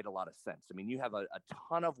obviously made a lot of sense. I mean, you have a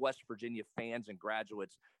ton of West Virginia fans and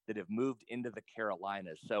graduates that have moved into the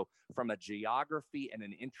Carolinas. So from a geography and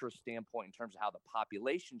an interest standpoint in terms of how the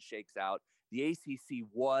population shakes out, the ACC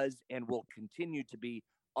was and will continue to be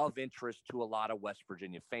of interest to a lot of West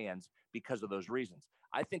Virginia fans because of those reasons.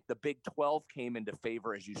 I think the Big 12 came into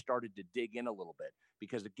favor as you started to dig in a little bit,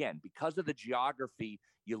 because again, because of the geography,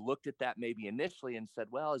 you looked at that maybe initially and said,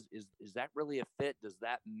 well, is that really a fit? Does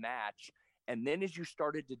that match? And then as you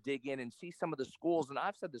started to dig in and see some of the schools, and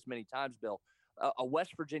I've said this many times, Bill, a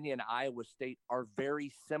West Virginia and Iowa State are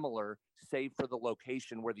very similar, save for the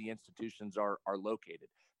location where the institutions are located.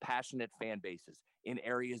 Passionate fan bases in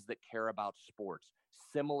areas that care about sports,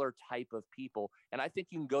 similar type of people. And I think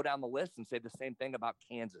you can go down the list and say the same thing about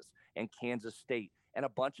Kansas and Kansas State and a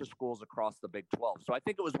bunch of schools across the Big 12. So I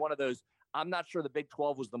think it was one of those, I'm not sure the Big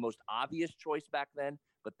 12 was the most obvious choice back then,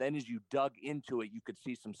 but then as you dug into it, you could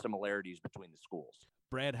see some similarities between the schools.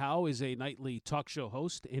 Brad Howe is a nightly talk show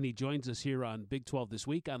host, and he joins us here on Big 12 This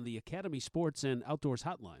Week on the Academy Sports and Outdoors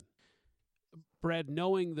Hotline. Brad,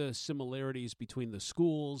 knowing the similarities between the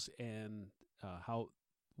schools and how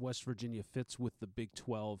West Virginia fits with the Big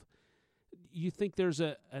 12, you think there's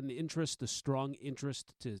a strong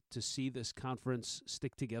interest to see this conference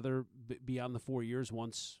stick together beyond the 4 years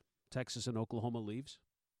once Texas and Oklahoma leaves?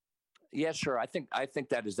 Yeah, sure. I think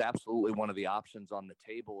that is absolutely one of the options on the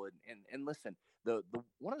table. And listen, the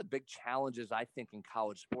one of the big challenges I think in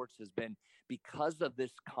college sports has been because of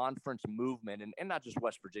this conference movement, and not just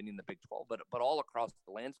West Virginia and the Big 12, but all across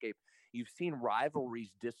the landscape, you've seen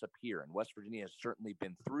rivalries disappear, and West Virginia has certainly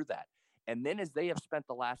been through that. And then as they have spent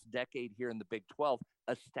the last decade here in the Big 12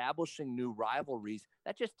 establishing new rivalries,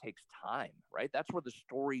 that just takes time, right? That's where the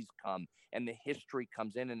stories come and the history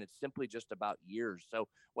comes in, and it's simply just about years. So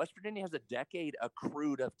West Virginia has a decade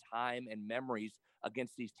accrued of time and memories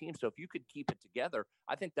against these teams. So if you could keep it together,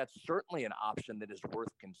 I think that's certainly an option that is worth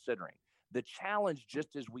considering. The challenge,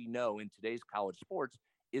 just as we know in today's college sports,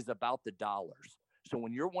 is about the dollars. So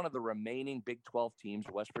when you're one of the remaining Big 12 teams,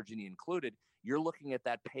 West Virginia included, you're looking at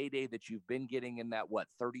that payday that you've been getting in that,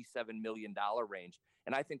 $37 million range.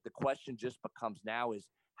 And I think the question just becomes now is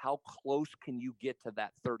how close can you get to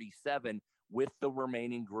that 37 with the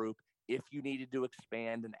remaining group if you needed to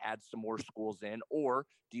expand and add some more schools in, or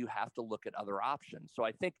do you have to look at other options? So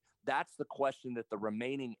I think that's the question that the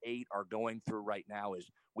remaining 8 are going through right now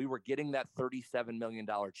is we were getting that $37 million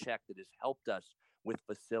check that has helped us with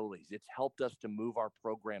facilities. It's helped us to move our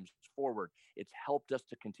programs forward. It's helped us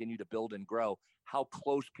to continue to build and grow. How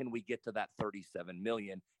close can we get to that 37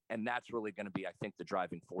 million? And that's really going to be, I think, the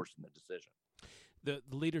driving force in the decision.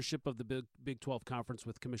 The leadership of the Big 12 Conference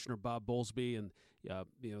with Commissioner Bob Bowlesby, and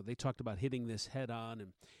they talked about hitting this head on.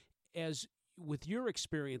 And as with your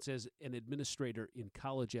experience as an administrator in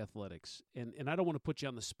college athletics, and I don't want to put you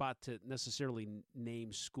on the spot to necessarily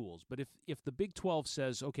name schools, but if the Big 12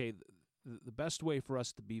 says, okay, the best way for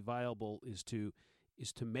us to be viable is to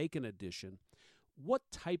make an addition, what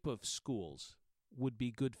type of schools would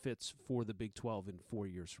be good fits for the Big 12 in 4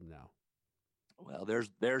 years from now? Well,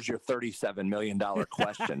 there's your $37 million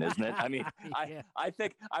question, isn't it? I mean, yeah. I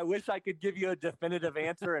think I wish I could give you a definitive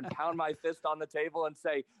answer and pound my fist on the table and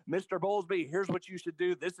say, Mr. Bowlesby, here's what you should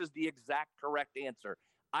do. This is the exact correct answer.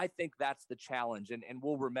 I think that's the challenge. And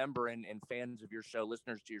we'll remember, and fans of your show,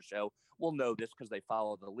 listeners to your show, will know this because they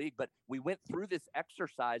follow the league. But we went through this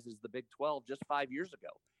exercise as the Big 12 just 5 years ago.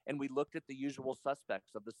 And we looked at the usual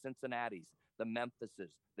suspects of the Cincinnatis, the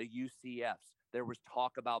Memphises, the UCFs. There was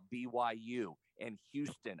talk about BYU and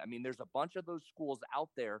Houston. I mean, there's a bunch of those schools out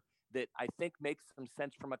there that I think makes some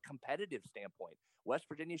sense from a competitive standpoint. West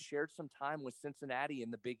Virginia shared some time with Cincinnati in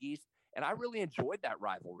the Big East, and I really enjoyed that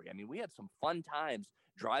rivalry. I mean, we had some fun times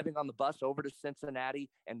driving on the bus over to Cincinnati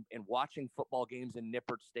and watching football games in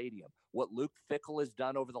Nippert Stadium. What Luke Fickell has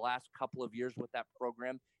done over the last couple of years with that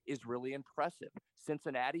program is really impressive.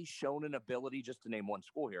 Cincinnati's shown an ability, just to name one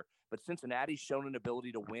school here, but Cincinnati's shown an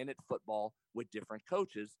ability to win at football with different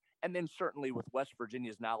coaches. And then certainly with West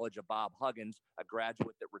Virginia's knowledge of Bob Huggins, a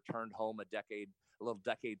graduate that returned home a little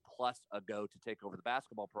decade plus ago to take over the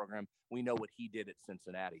basketball program, we know what he did at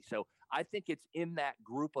Cincinnati. So I think it's in that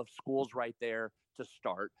group of schools right there to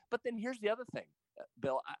start. But then here's the other thing,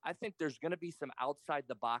 Bill. I think there's going to be some outside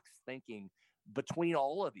the box thinking between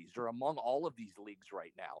all of these or among all of these leagues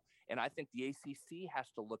right now. And I think the ACC has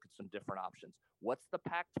to look at some different options. What's the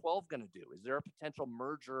Pac-12 going to do? Is there a potential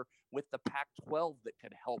merger with the Pac-12 that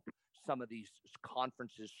could help some of these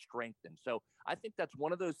conferences strengthen? So I think that's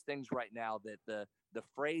one of those things right now that the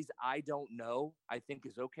phrase "I don't know" I think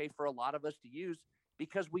is okay for a lot of us to use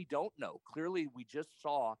because we don't know. Clearly, we just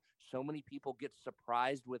saw so many people get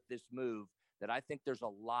surprised with this move that I think there's a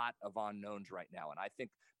lot of unknowns right now. And I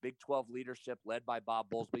think Big 12 leadership led by Bob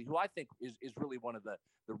Bowlesby, who I think is really one of the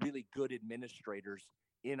really good administrators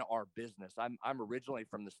in our business. I'm originally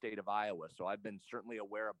from the state of Iowa, so I've been certainly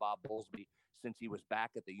aware of Bob Bowlesby since he was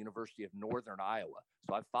back at the University of Northern Iowa.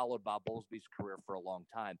 So I've followed Bob Bowlesby's career for a long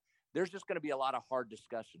time. There's just going to be a lot of hard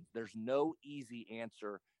discussions. There's no easy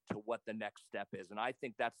answer to what the next step is. And I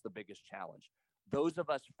think that's the biggest challenge. Those of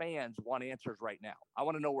us fans want answers right now. I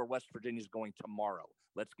want to know where West Virginia is going tomorrow.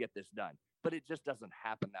 Let's get this done. But it just doesn't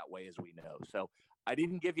happen that way, as we know. So I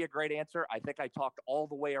didn't give you a great answer. I think I talked all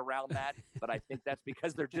the way around that, but I think that's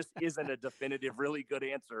because there just isn't a definitive, really good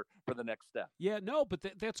answer for the next step. Yeah, no, but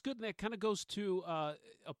that's good. And that kind of goes to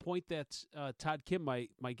a point that Todd Kim,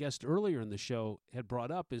 my guest earlier in the show, had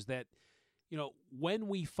brought up, is that, you know, when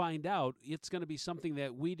we find out, it's going to be something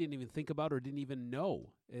that we didn't even think about or didn't even know.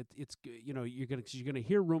 It's you know, you're going to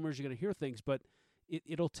hear rumors, you're going to hear things, but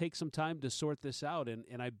it'll take some time to sort this out.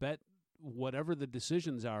 And I bet whatever the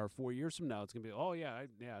decisions are 4 years from now, it's going to be, oh yeah,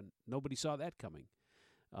 nobody saw that coming.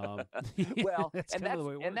 Well,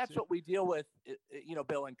 that's what we deal with, you know,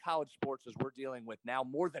 Bill, in college sports, as we're dealing with now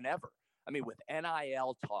more than ever. I mean, with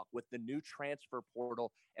NIL talk, with the new transfer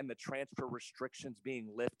portal and the transfer restrictions being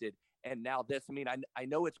lifted, and now this, I mean, I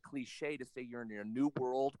know it's cliche to say you're in a new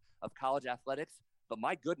world of college athletics, but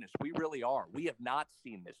my goodness, we really are. We have not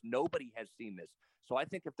seen this. Nobody has seen this. So I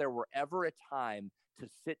think if there were ever a time to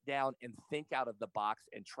sit down and think out of the box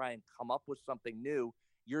and try and come up with something new,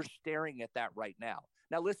 you're staring at that right now.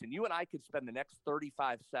 Now, listen, you and I could spend the next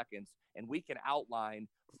 35 seconds and we can outline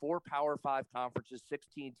 4 Power 5 conferences,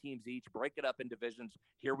 16 teams each, break it up in divisions.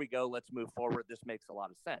 Here we go. Let's move forward. This makes a lot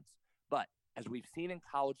of sense. But as we've seen in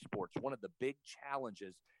college sports, one of the big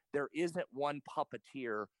challenges, there isn't one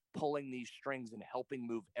puppeteer pulling these strings and helping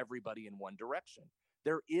move everybody in one direction.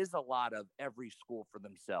 There is a lot of every school for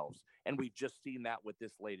themselves. And we've just seen that with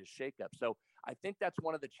this latest shakeup. So I think that's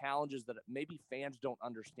one of the challenges that maybe fans don't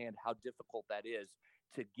understand how difficult that is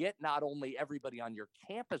to get not only everybody on your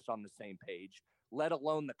campus on the same page, let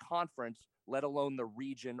alone the conference, let alone the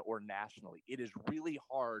region or nationally. It is really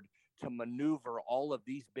hard to maneuver all of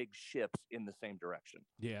these big ships in the same direction.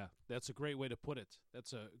 Yeah, that's a great way to put it.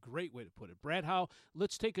 That's a great way to put it. Brad Howe,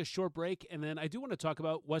 let's take a short break, and then I do want to talk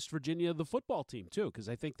about West Virginia, the football team, too, because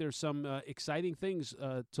I think there's some exciting things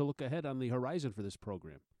to look ahead on the horizon for this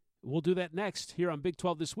program. We'll do that next here on Big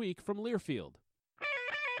 12 This Week from Learfield.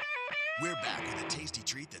 We're back with a tasty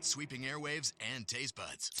treat that's sweeping airwaves and taste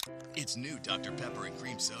buds. It's new Dr. Pepper and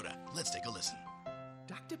Cream Soda. Let's take a listen.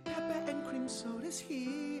 Dr. Pepper and Cream Soda's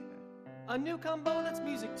here. A new combo that's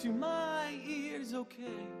music to my ears, okay.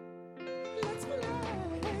 Let's play.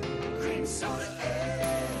 Cream Soda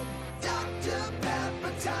and Dr.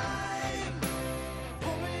 Pepper time.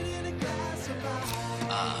 Pour it in a glass of ice.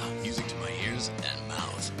 Ah, music to my ears and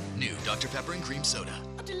mouth. New Dr. Pepper and Cream Soda.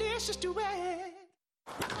 A delicious duet.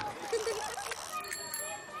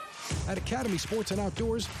 At Academy Sports and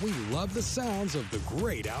Outdoors, we love the sounds of the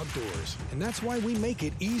great outdoors. And that's why we make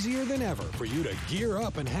it easier than ever for you to gear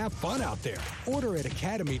up and have fun out there. Order at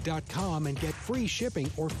academy.com and get free shipping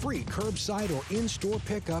or free curbside or in-store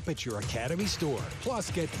pickup at your Academy store. Plus,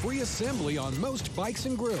 get free assembly on most bikes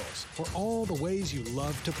and grills for all the ways you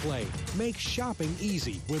love to play. Make shopping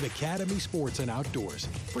easy with Academy Sports and Outdoors.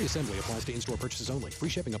 Free assembly applies to in-store purchases only. Free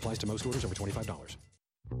shipping applies to most orders over $25.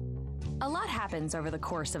 A lot happens over the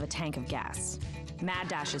course of a tank of gas. Mad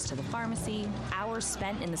dashes to the pharmacy, hours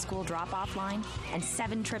spent in the school drop-off line, and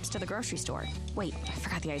 7 trips to the grocery store. Wait, I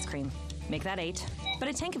forgot the ice cream. Make that 8. But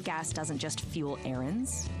a tank of gas doesn't just fuel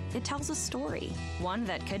errands. It tells a story. One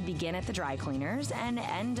that could begin at the dry cleaners and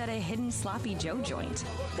end at a hidden Sloppy Joe joint.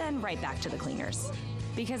 Then right back to the cleaners.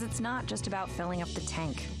 Because it's not just about filling up the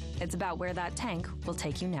tank. It's about where that tank will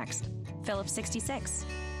take you next. Phillips 66.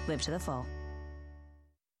 Live to the full.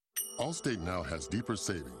 Allstate now has deeper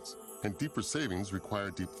savings, and deeper savings require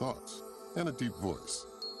deep thoughts and a deep voice,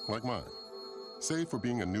 like mine. Save for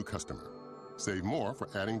being a new customer. Save more for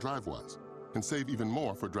adding DriveWise, and save even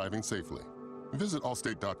more for driving safely. Visit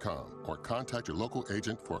Allstate.com or contact your local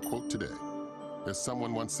agent for a quote today. As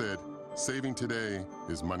someone once said, saving today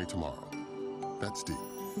is money tomorrow. That's deep.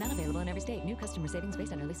 Not available in every state. New customer savings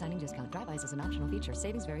based on early signing discount. DriveWise is an optional feature.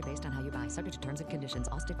 Savings vary based on how you buy. Subject to terms and conditions.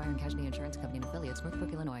 Allstate Fire and Casualty Insurance Company and affiliates.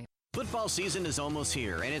 Northbrook, Illinois. Football season is almost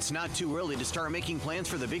here, and it's not too early to start making plans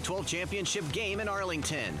for the Big 12 Championship game in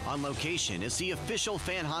Arlington. On Location is the official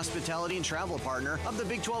fan hospitality and travel partner of the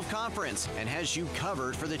Big 12 Conference and has you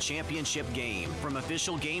covered for the championship game. From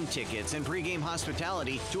official game tickets and pregame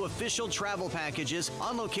hospitality to official travel packages,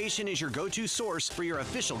 On Location is your go-to source for your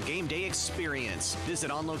official game day experience.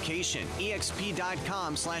 Visit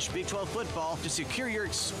onlocationexp.com/Big 12 football to secure your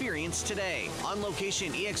experience today.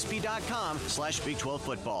 onlocationexp.com/Big 12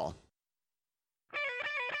 football.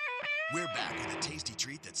 We're back with a tasty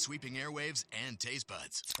treat that's sweeping airwaves and taste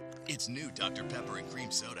buds. It's new Dr. Pepper and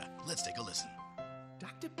Cream Soda. Let's take a listen.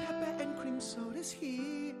 Dr. Pepper and cream soda's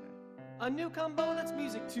here. A new combo that's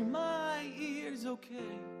music to my ears,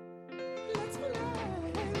 okay. Let's play.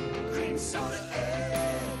 Cream soda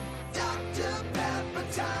and Dr. Pepper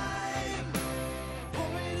time.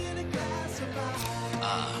 Pour it in a glass of ice.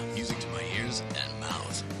 Ah, music to my ears and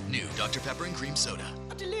mouth. New Dr. Pepper and Cream Soda.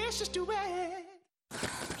 A delicious duet.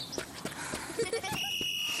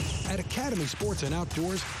 At Academy Sports and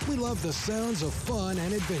Outdoors, we love the sounds of fun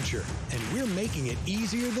and adventure, and we're making it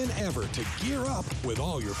easier than ever to gear up with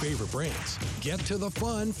all your favorite brands. Get to the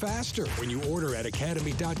fun faster when you order at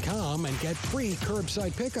Academy.com and get free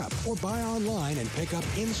curbside pickup, or buy online and pick up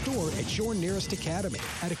in-store at your nearest Academy.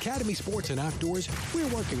 At Academy Sports and Outdoors, we're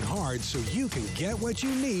working hard so you can get what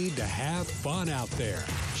you need to have fun out there.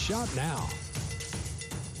 Shop now.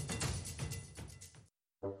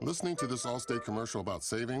 Listening to this Allstate commercial about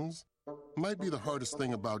savings might be the hardest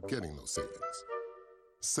thing about getting those savings.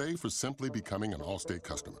 Save for simply becoming an Allstate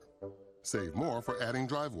customer. Save more for adding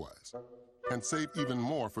DriveWise. And save even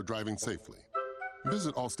more for driving safely.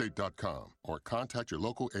 Visit Allstate.com or contact your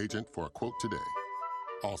local agent for a quote today.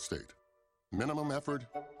 Allstate. Minimum effort,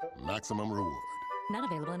 maximum reward. Not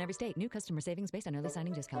available in every state. New customer savings based on early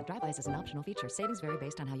signing discount. DriveWise is an optional feature. Savings vary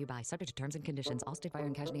based on how you buy. Subject to terms and conditions. Allstate Fire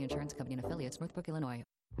and Casualty Insurance Company and affiliates. Northbrook, Illinois.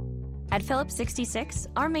 At Phillips 66,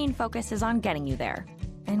 our main focus is on getting you there.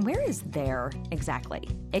 And where is there exactly?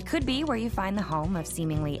 It could be where you find the home of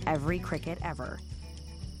seemingly every cricket ever.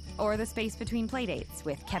 Or the space between playdates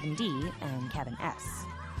with Kevin D and Kevin S.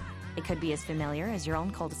 It could be as familiar as your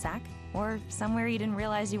own cul-de-sac, or somewhere you didn't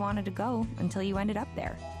realize you wanted to go until you ended up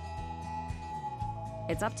there.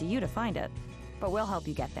 It's up to you to find it, but we'll help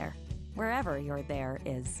you get there, wherever your there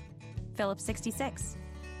is. Phillips 66.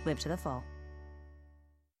 Live to the full.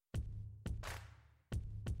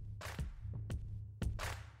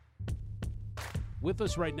 With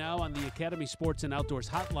us right now on the Academy Sports and Outdoors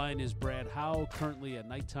Hotline is Brad Howe, currently a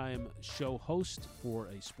nighttime show host for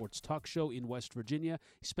a sports talk show in West Virginia.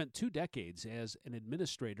 He spent 2 decades as an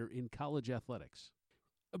administrator in college athletics.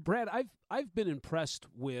 Brad, I've been impressed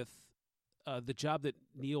with the job that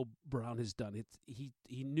Neal Brown has done.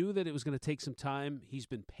 He knew that it was going to take some time. He's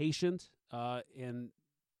been patient and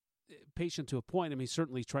patient to a point. I mean, he's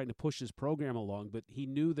certainly trying to push his program along, but he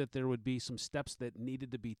knew that there would be some steps that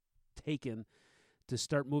needed to be taken to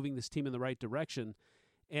start moving this team in the right direction.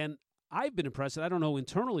 And I've been impressed. I don't know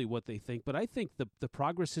internally what they think, but I think the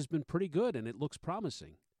progress has been pretty good, and it looks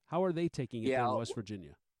promising. How are they taking it in West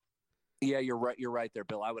Virginia? Yeah, you're right. You're right there,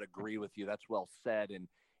 Bill. I would agree with you. That's well said.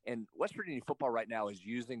 And West Virginia football right now is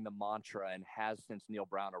using the mantra, and has since Neal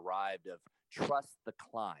Brown arrived, of trust the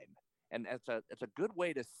climb. And it's a good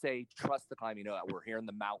way to say trust the climb. You know, we're here in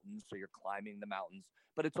the mountains, so you're climbing the mountains.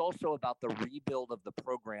 But it's also about the rebuild of the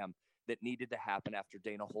program that needed to happen after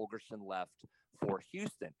Dana Holgerson left for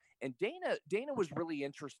Houston. And Dana was really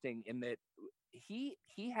interesting in that he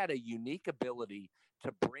had a unique ability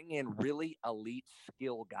to bring in really elite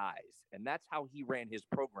skill guys. And that's how he ran his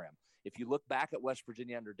program. If you look back at West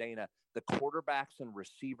Virginia under Dana, the quarterbacks and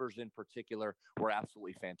receivers in particular were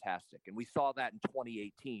absolutely fantastic. And we saw that in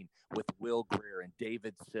 2018 with Will Greer and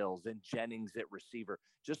David Sills and Jennings at receiver,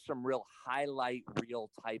 just some real highlight reel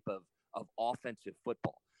type of offensive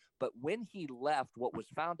football. But when he left, what was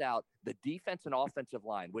found out, the defense and offensive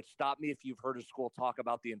line, which stop me if you've heard a school talk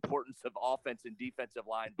about the importance of offense and defensive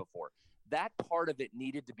line before, that part of it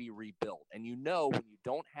needed to be rebuilt. And you know, when you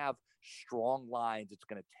don't have strong lines, it's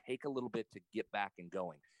going to take a little bit to get back and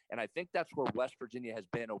going. And I think that's where West Virginia has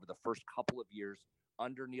been over the first couple of years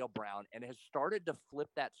under Neal Brown, and has started to flip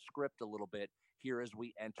that script a little bit here as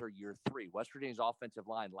we enter year 3. West Virginia's offensive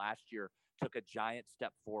line last year took a giant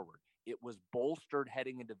step forward. It was bolstered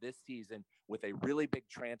heading into this season with a really big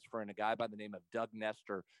transfer and a guy by the name of Doug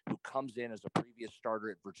Nestor, who comes in as a previous starter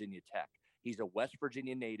at Virginia Tech. He's a West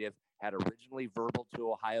Virginia native, had originally verbal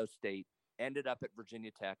to Ohio State, ended up at Virginia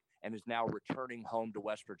Tech, and is now returning home to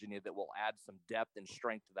West Virginia that will add some depth and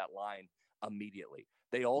strength to that line immediately.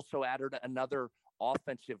 They also added another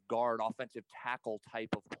offensive guard, offensive tackle type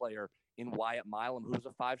of player in Wyatt Milam, who was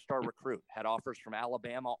a 5-star recruit, had offers from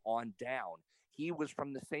Alabama on down. He was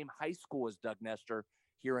from the same high school as Doug Nestor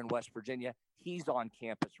here in West Virginia. He's on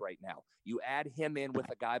campus right now. You add him in with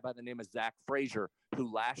a guy by the name of Zach Frazier,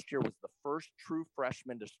 who last year was the first true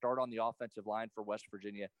freshman to start on the offensive line for West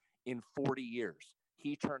Virginia in 40 years.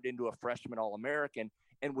 He turned into a freshman All-American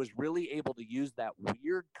and was really able to use that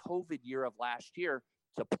weird COVID year of last year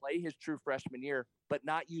to play his true freshman year, but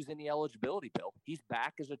not use any eligibility, Bill. He's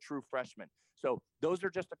back as a true freshman. So those are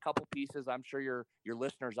just a couple pieces. I'm sure your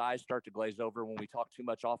listeners' eyes start to glaze over when we talk too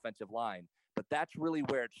much offensive line, but that's really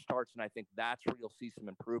where it starts. And I think that's where you'll see some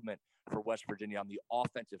improvement for West Virginia on the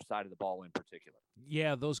offensive side of the ball in particular.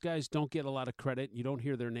 Yeah, those guys don't get a lot of credit. You don't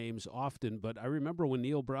hear their names often, but I remember when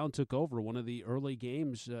Neal Brown took over, one of the early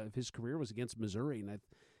games of his career was against Missouri, and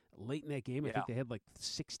late in that game, I think they had like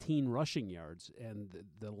 16 rushing yards, and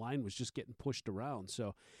the line was just getting pushed around.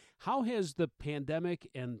 So how has the pandemic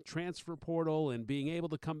and transfer portal and being able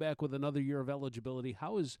to come back with another year of eligibility,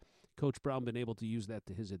 how has Coach Brown been able to use that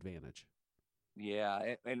to his advantage?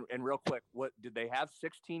 Yeah, and real quick, what did they have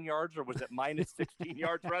 16 yards or was it minus 16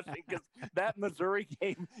 yards rushing? Because that Missouri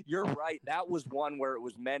game, you're right, that was one where it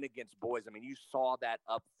was men against boys. I mean, you saw that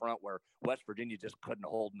up front where West Virginia just couldn't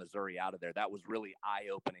hold Missouri out of there. That was really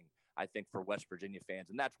eye-opening, I think, for West Virginia fans,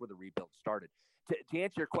 and that's where the rebuild started. To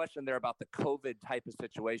answer your question there about the COVID type of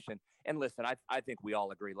situation, and listen, I think we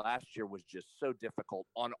all agree last year was just so difficult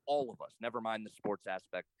on all of us, never mind the sports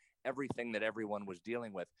aspect, everything that everyone was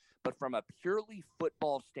dealing with. But from a purely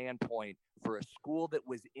football standpoint, for a school that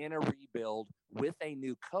was in a rebuild with a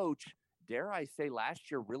new coach, dare I say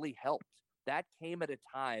last year really helped. That came at a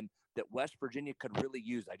time that West Virginia could really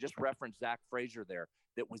use. I just referenced Zach Frazier there,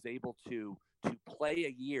 that was able to play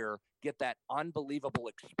a year, get that unbelievable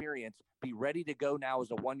experience, be ready to go now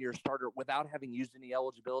as a one-year starter without having used any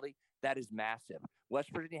eligibility. That is massive. West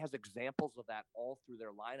Virginia has examples of that all through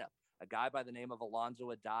their lineup. A guy by the name of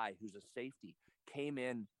Alonzo Adai, who's a safety, came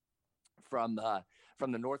in from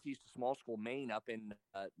the Northeast Small School, Maine, up in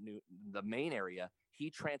the Maine area. He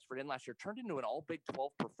transferred in last year, turned into an all Big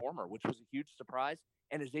 12 performer, which was a huge surprise,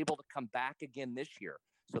 and is able to come back again this year.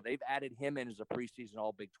 So they've added him in as a preseason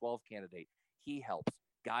all Big 12 candidate. He helps.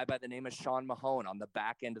 Guy by the name of Sean Mahone on the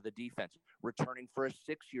back end of the defense, returning for a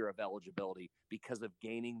 6th year of eligibility because of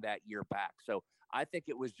gaining that year back. So I think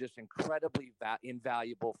it was just incredibly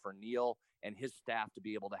invaluable for Neal and his staff to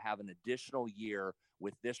be able to have an additional year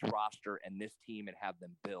with this roster and this team and have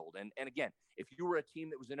them build. And again, if you were a team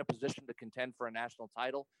that was in a position to contend for a national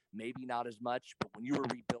title, maybe not as much, but when you were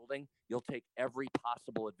rebuilding, you'll take every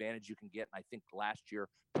possible advantage you can get. And I think last year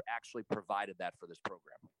actually provided that for this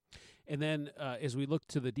program. And then as we look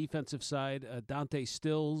to the defensive side, Dante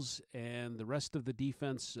Stills and the rest of the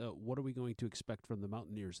defense, what are we going to expect from the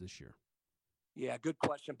Mountaineers this year? Yeah, good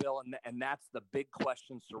question, Bill. And that's the big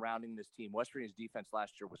question surrounding this team. West Virginia's defense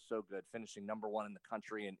last year was so good, finishing number 1 in the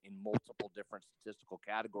country in multiple different statistical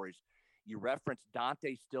categories. You referenced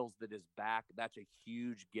Dante Stills that is back. That's a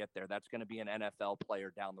huge get there. That's going to be an NFL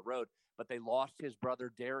player down the road. But they lost his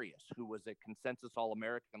brother Darius, who was a consensus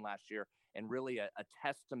All-American last year, and really a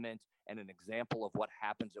testament and an example of what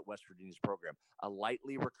happens at West Virginia's program. A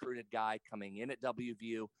lightly recruited guy coming in at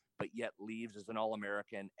WVU, but yet leaves as an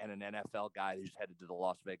All-American and an NFL guy who's headed to the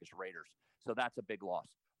Las Vegas Raiders. So that's a big loss.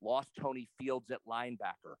 Lost Tony Fields at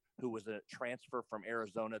linebacker, who was a transfer from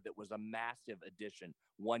Arizona that was a massive addition,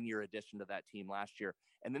 one-year addition to that team last year.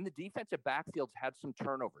 And then the defensive backfields had some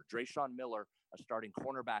turnover. Drayshawn Miller, a starting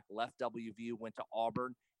cornerback, left WVU, went to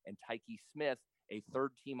Auburn, and Tyke Smith, a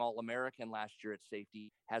third-team All-American last year at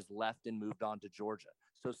safety, has left and moved on to Georgia.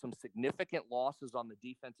 So some significant losses on the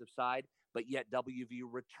defensive side, but yet WVU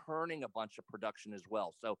returning a bunch of production as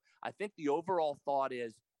well. So I think the overall thought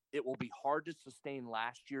is it will be hard to sustain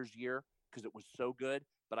last year's year because it was so good,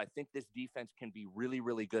 but I think this defense can be really,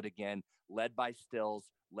 really good again, led by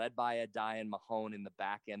Stills, led by a Dian Mahone in the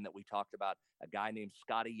back end that we talked about. A guy named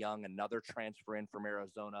Scotty Young, another transfer in from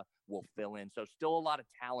Arizona, will fill in. So still a lot of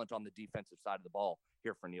talent on the defensive side of the ball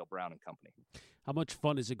here for Neil Brown and company. How much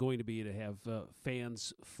fun is it going to be to have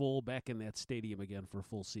fans full back in that stadium again for a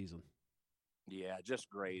full season? Yeah, just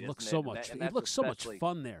great. It looks so much. It looks so much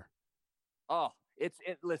fun there. Oh,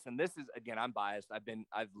 listen, this is, again, I'm biased. I've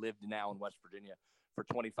lived now in West Virginia for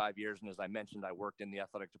 25 years. And as I mentioned, I worked in the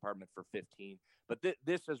athletic department for 15. But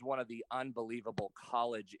this is one of the unbelievable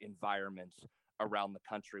college environments around the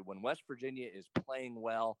country. When West Virginia is playing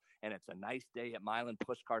well and it's a nice day at Milan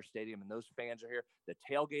Puskar Stadium and those fans are here, the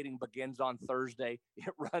tailgating begins on Thursday.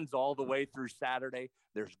 It runs all the way through Saturday.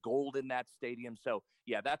 There's gold in that stadium. So,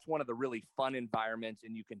 yeah, that's one of the really fun environments.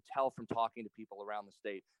 And you can tell from talking to people around the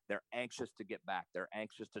state, they're anxious to get back. They're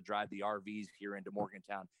anxious to drive the RVs here into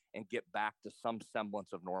Morgantown and get back to some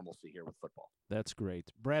semblance of normalcy here with football. That's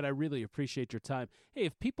great. Brad, I really appreciate your time. Hey,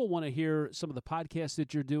 if people want to hear some of the podcasts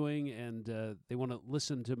that you're doing and they want to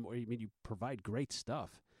listen to more, you provide great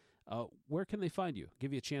stuff, where can they find you?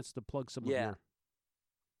 Give you a chance to plug some of your...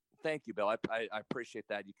 Thank you, Bill. I appreciate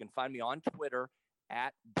that. You can find me on Twitter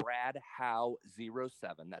at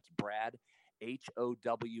BradHowe07. That's Brad, HOWE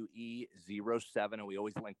 07. And we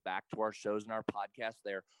always link back to our shows and our podcasts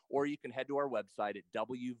there. Or you can head to our website at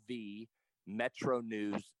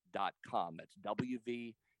WVMetroNews.com. That's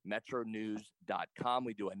WVMetroNews.com.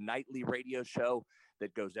 We do a nightly radio show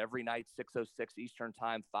that goes every night, 6:06 Eastern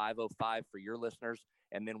Time, 5:05 for your listeners.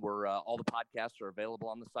 And then all the podcasts are available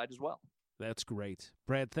on the site as well. That's great.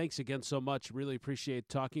 Brad, thanks again so much. Really appreciate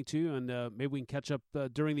talking to you, and maybe we can catch up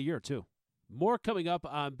during the year, too. More coming up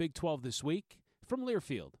on Big 12 this week from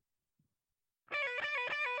Learfield.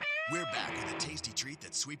 We're back with a tasty treat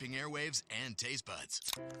that's sweeping airwaves and taste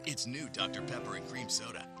buds. It's new Dr. Pepper and Cream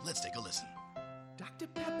Soda. Let's take a listen. Dr.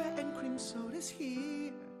 Pepper and Cream Soda's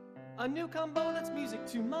here. A new combo that's music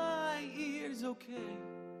to my ears, okay.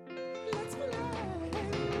 Let's play.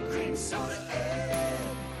 Cream Soda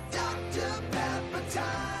and Dr. Pepper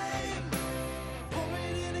time. Pour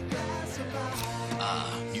it in a glass of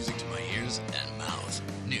ice. Music to my ears and mouth.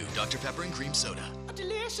 New Dr. Pepper and Cream Soda. A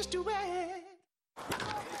delicious duet.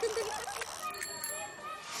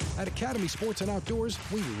 At Academy Sports and Outdoors,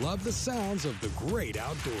 we love the sounds of the great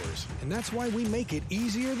outdoors. And that's why we make it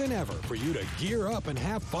easier than ever for you to gear up and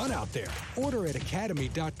have fun out there. Order at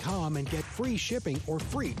Academy.com and get free shipping or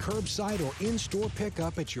free curbside or in-store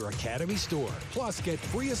pickup at your Academy store. Plus, get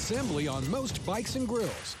free assembly on most bikes and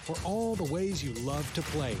grills for all the ways you love to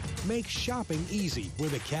play. Make shopping easy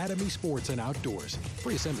with Academy Sports and Outdoors.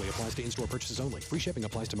 Free assembly applies to in-store purchases only. Free shipping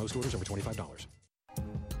applies to most orders over $25.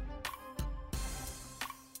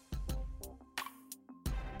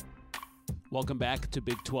 Welcome back to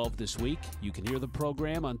Big 12 This Week. You can hear the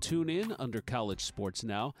program on TuneIn under College Sports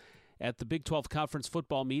Now. At the Big 12 Conference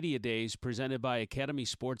Football Media Days presented by Academy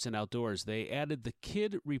Sports and Outdoors, they added the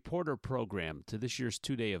Kid Reporter program to this year's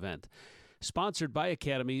two-day event. Sponsored by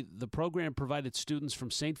Academy, the program provided students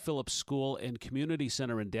from St. Philip's School and Community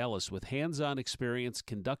Center in Dallas with hands-on experience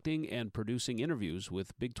conducting and producing interviews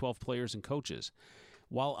with Big 12 players and coaches.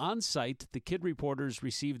 While on site, the Kid Reporters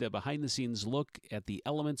received a behind-the-scenes look at the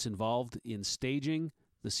elements involved in staging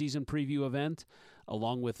the season preview event,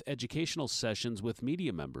 along with educational sessions with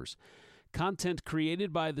media members. Content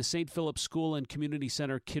created by the St. Philip's School and Community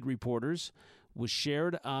Center Kid Reporters was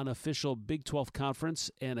shared on official Big 12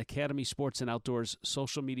 Conference and Academy Sports and Outdoors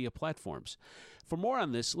social media platforms. For more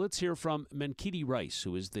on this, let's hear from Menkidi Rice,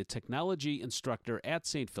 who is the technology instructor at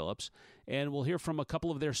St. Philip's, and we'll hear from a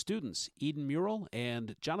couple of their students, Eden Murrell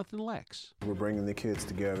and Jonathan Lax. We're bringing the kids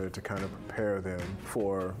together to kind of prepare them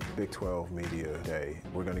for Big 12 Media Day.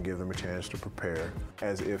 We're going to give them a chance to prepare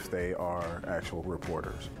as if they are actual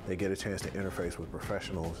reporters. They get a chance to interface with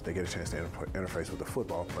professionals. They get a chance to interface with the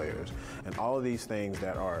football players. And all of these things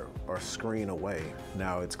that are screen away,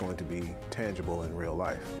 now it's going to be tangible in real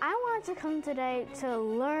life. I want wanted to come today to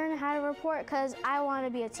learn how to report because I want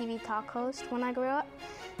to be a TV talk host when I grow up.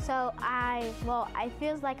 So I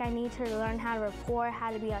feel like I need to learn how to report,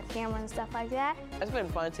 how to be on camera and stuff like that. It's been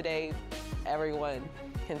fun today. Everyone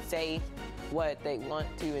can say what they want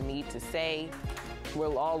to and need to say.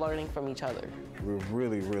 We're all learning from each other. We're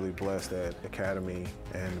really, really blessed that Academy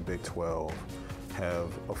and the Big 12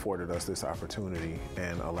 have afforded us this opportunity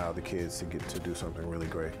and allowed the kids to get to do something really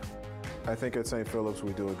great. I think at St. Philip's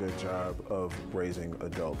we do a good job of raising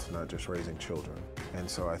adults, not just raising children. And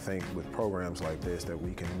so I think with programs like this that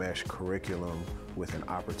we can mesh curriculum with an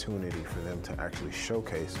opportunity for them to actually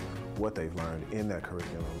showcase what they've learned in that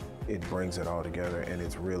curriculum. It brings it all together, and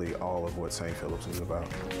it's really all of what St. Philip's is about.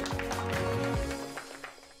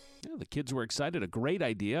 Yeah, the kids were excited, a great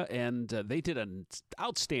idea, and they did an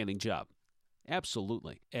outstanding job.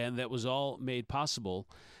 Absolutely. And that was all made possible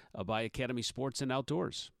by Academy Sports and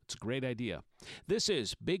Outdoors. It's a great idea. This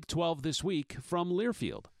is Big 12 This Week from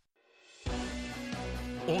Learfield.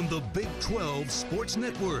 On the Big 12 Sports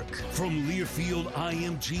Network from Learfield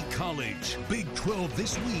IMG College, Big 12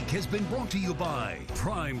 This Week has been brought to you by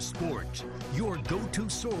Prime Sport, your go-to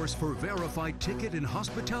source for verified ticket and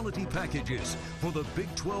hospitality packages for the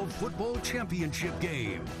Big 12 Football Championship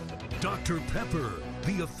game. Dr. Pepper,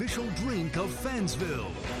 the official drink of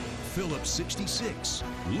Fansville. Phillips 66,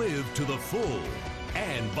 live to the full.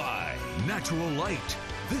 And by Natural Light.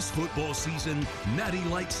 This football season, Natty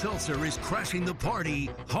Light Seltzer is crashing the party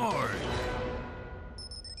hard.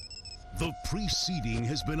 The preceding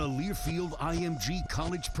has been a Learfield IMG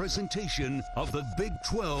College presentation of the Big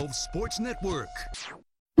 12 Sports Network.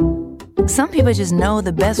 Some people just know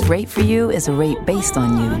the best rate for you is a rate based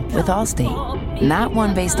on you with Allstate. Not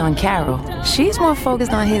one based on Carol. She's more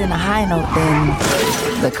focused on hitting a high note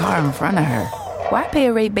than the car in front of her. Why pay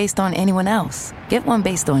a rate based on anyone else? Get one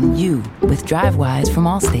based on you with DriveWise from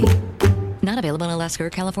Allstate. Not available in Alaska or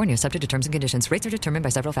California, subject to terms and conditions. Rates are determined by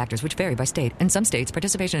several factors, which vary by state. In some states,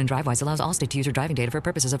 participation in DriveWise allows Allstate to use your driving data for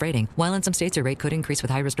purposes of rating. While in some states, your rate could increase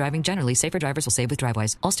with high-risk driving, generally, safer drivers will save with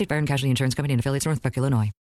DriveWise. Allstate Fire and Casualty Insurance Company and affiliates, Northbrook, Illinois.